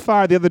little too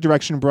far the other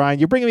direction, Brian.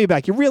 You're bringing me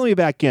back. You're reeling me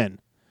back in.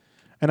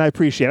 And I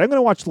appreciate it. I'm going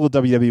to watch a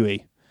little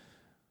WWE.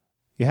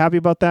 You happy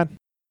about that?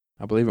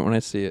 I believe it when I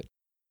see it.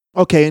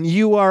 Okay, and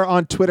you are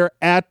on Twitter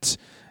at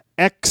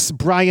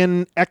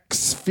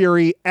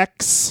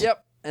XBrianXFuryX. Yep.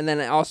 And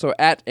then also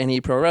at NE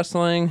Pro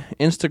Wrestling,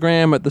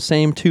 Instagram at the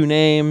same 2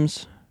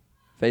 names,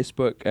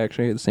 Facebook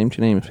actually the same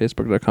 2 names,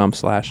 Facebook.com/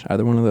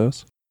 either one of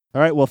those.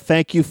 All right, well,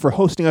 thank you for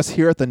hosting us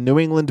here at the New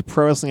England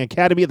Pro Wrestling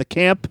Academy at the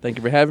camp. Thank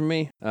you for having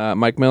me.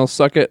 Mike Mills,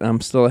 suck it.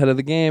 I'm still ahead of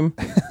the game.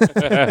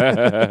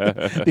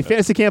 The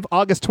Fantasy Camp,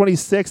 August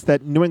 26th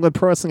at New England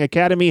Pro Wrestling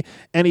Academy,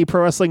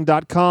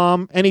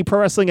 NEProWrestling.com,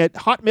 NEProWrestling at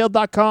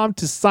hotmail.com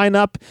to sign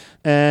up.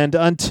 And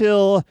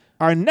until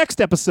our next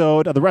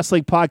episode of the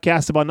Wrestling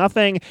Podcast About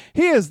Nothing,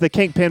 here's the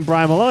Kingpin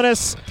Brian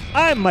Malonis.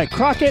 I'm Mike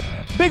Crockett.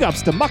 Big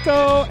ups to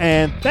Mucko,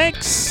 and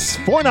thanks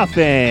for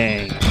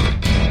nothing.